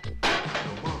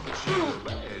 Your mother, she's a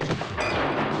bad, she's a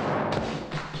bad.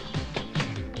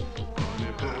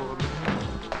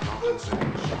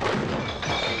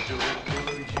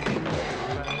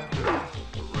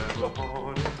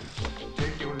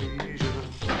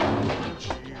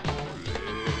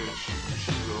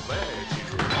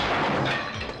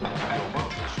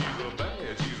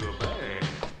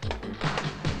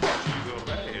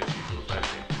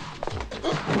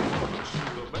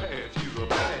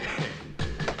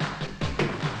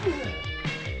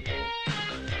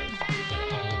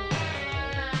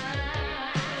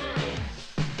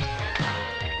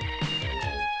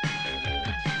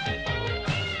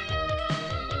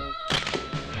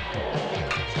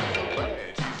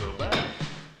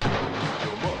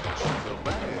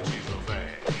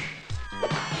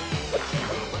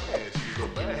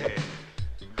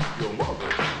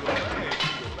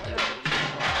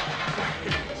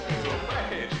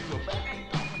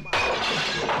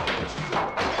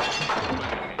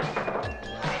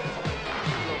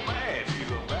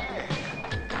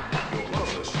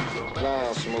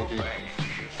 Now, Smokey. Oh,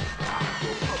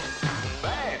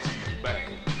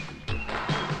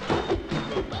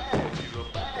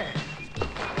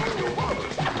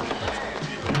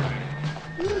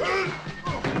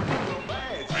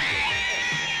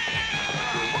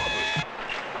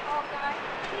 God.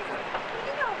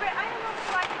 You know, Red, I don't know if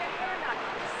you like red hair or not.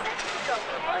 It's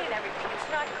okay and everything. It's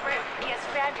not great. He has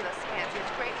fabulous hands.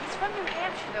 It's great. He's from New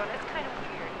Hampshire, though. That's kind of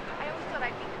weird. I always thought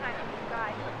I'd be kind of a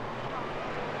guy.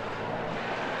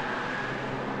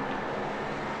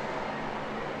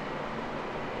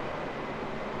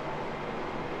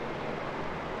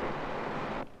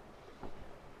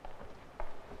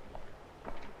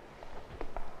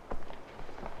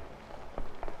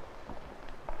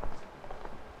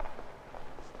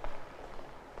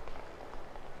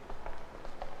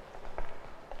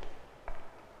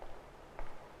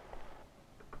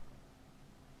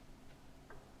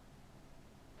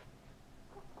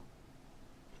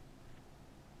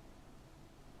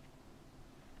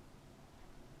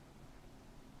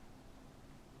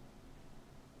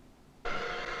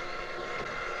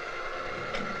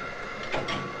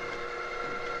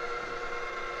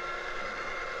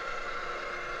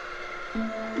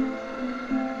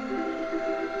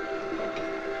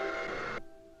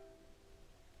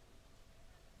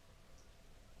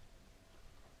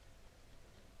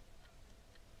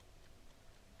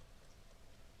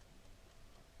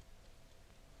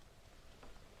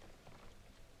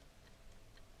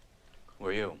 Who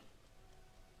are you?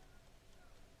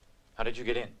 How did you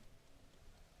get in?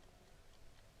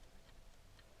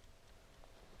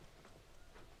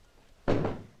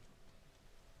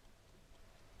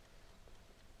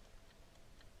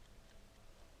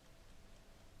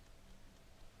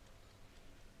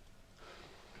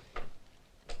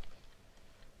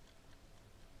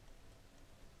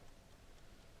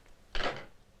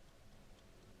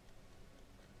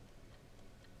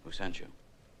 Who sent you?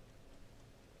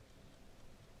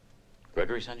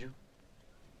 Gregory sent you?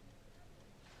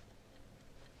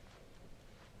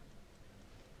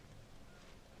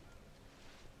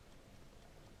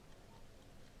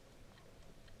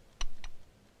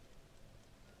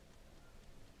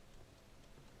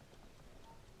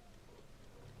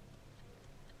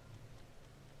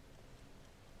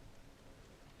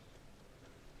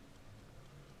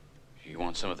 You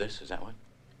want some of this? Is that what?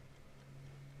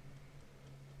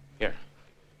 Here.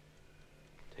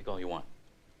 Take all you want.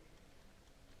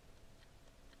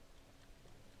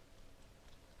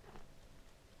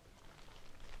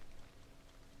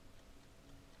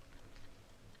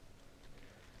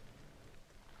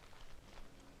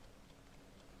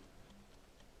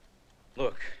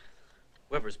 Look,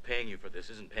 whoever's paying you for this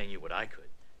isn't paying you what I could.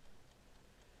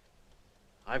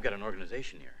 I've got an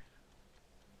organization here.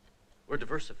 We're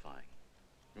diversifying.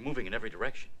 We're moving in every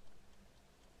direction.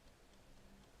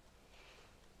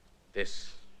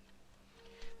 This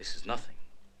is nothing.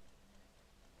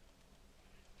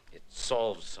 It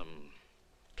solves some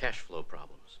cash flow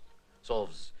problems.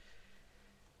 Solves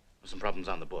some problems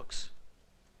on the books.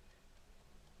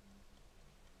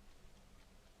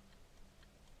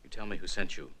 You tell me who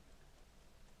sent you,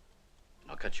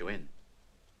 and I'll cut you in.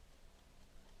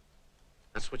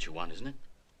 That's what you want, isn't it?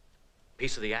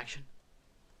 Piece of the action?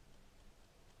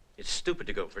 It's stupid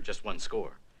to go for just one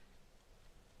score.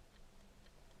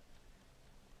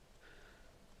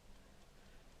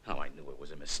 Oh, I knew it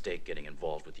was a mistake getting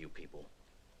involved with you people.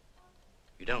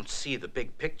 You don't see the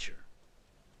big picture.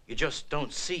 You just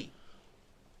don't see.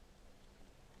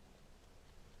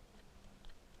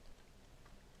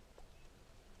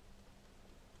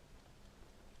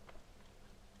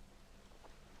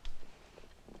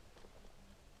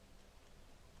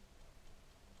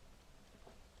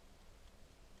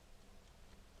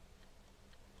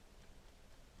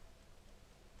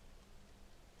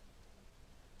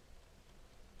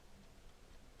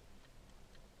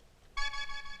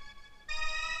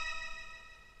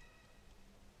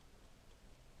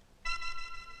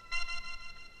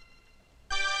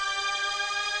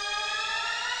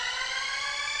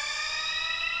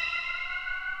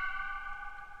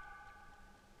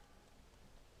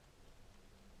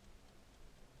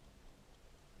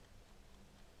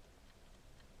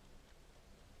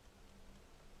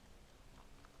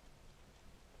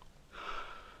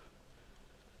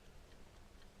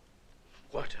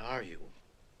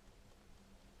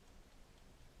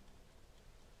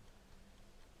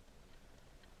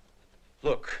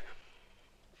 Look,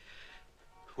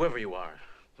 whoever you are,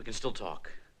 we can still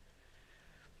talk.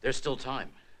 There's still time.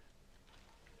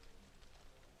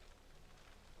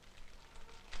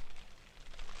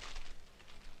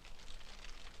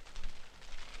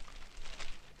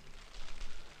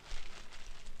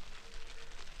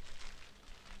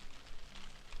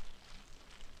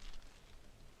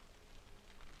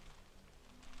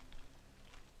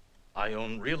 I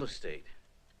own real estate.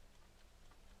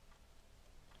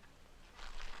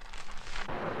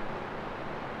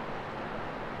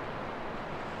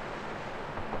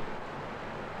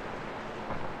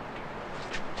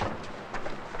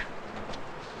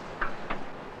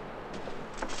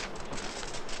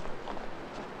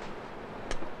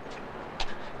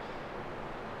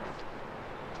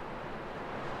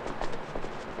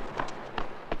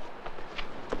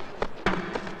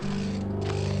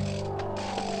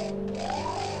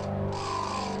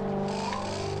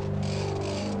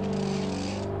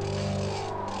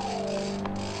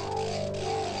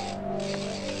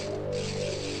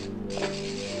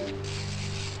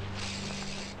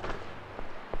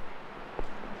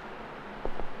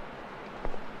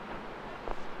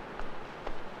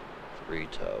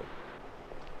 Rito.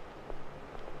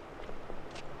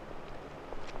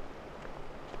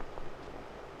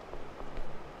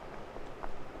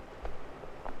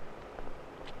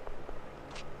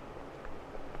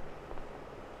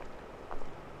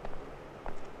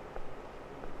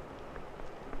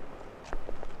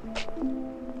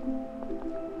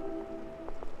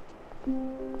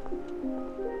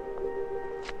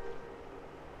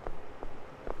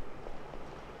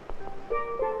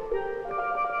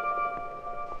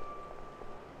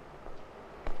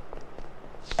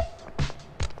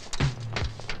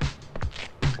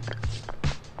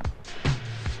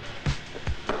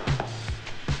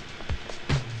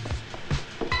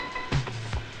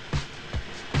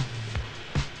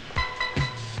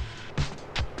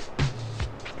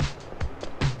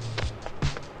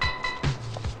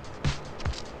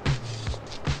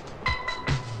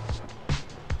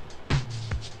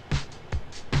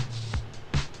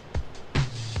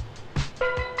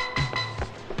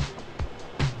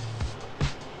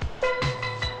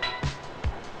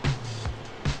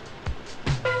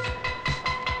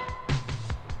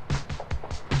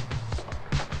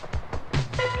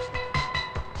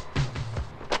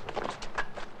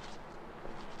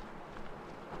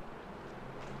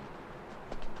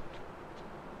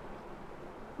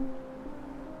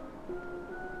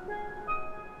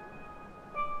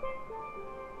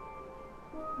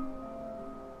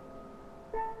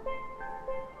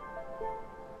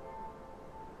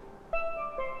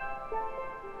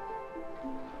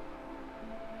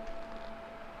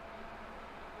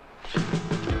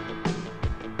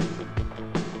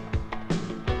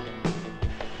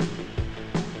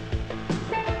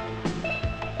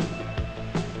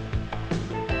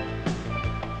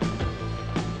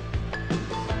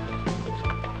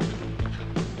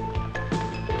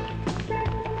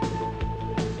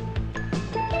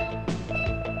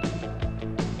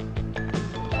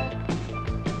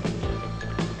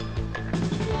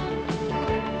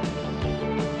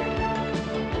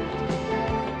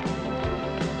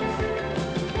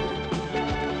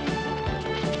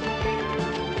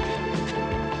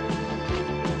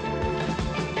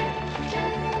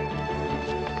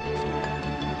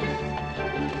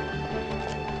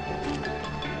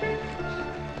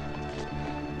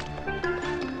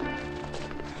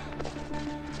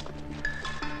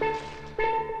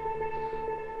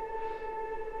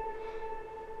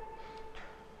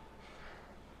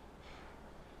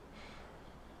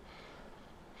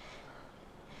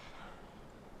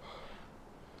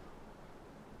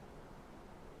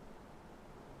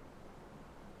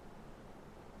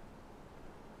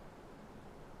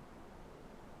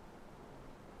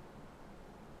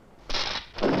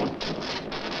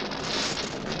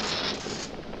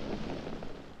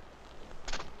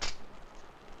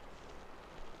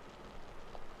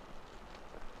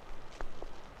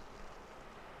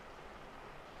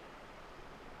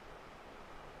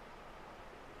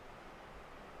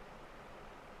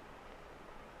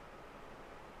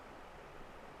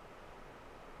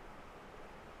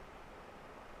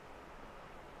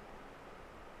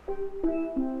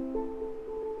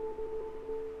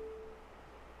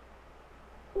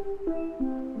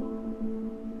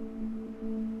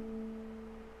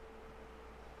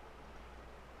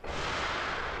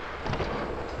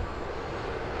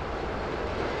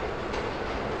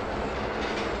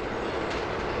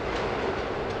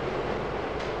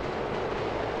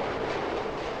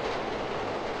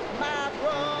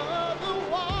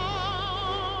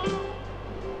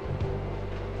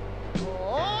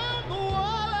 On the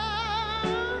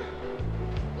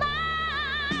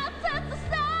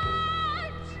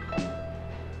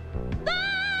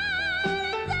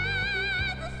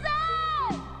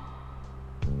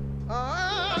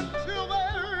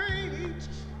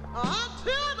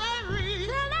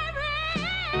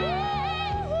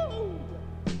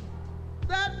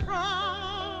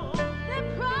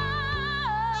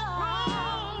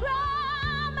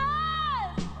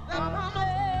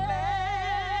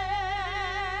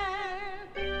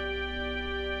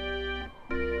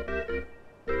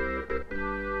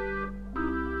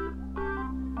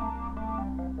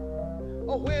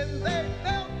when they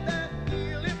go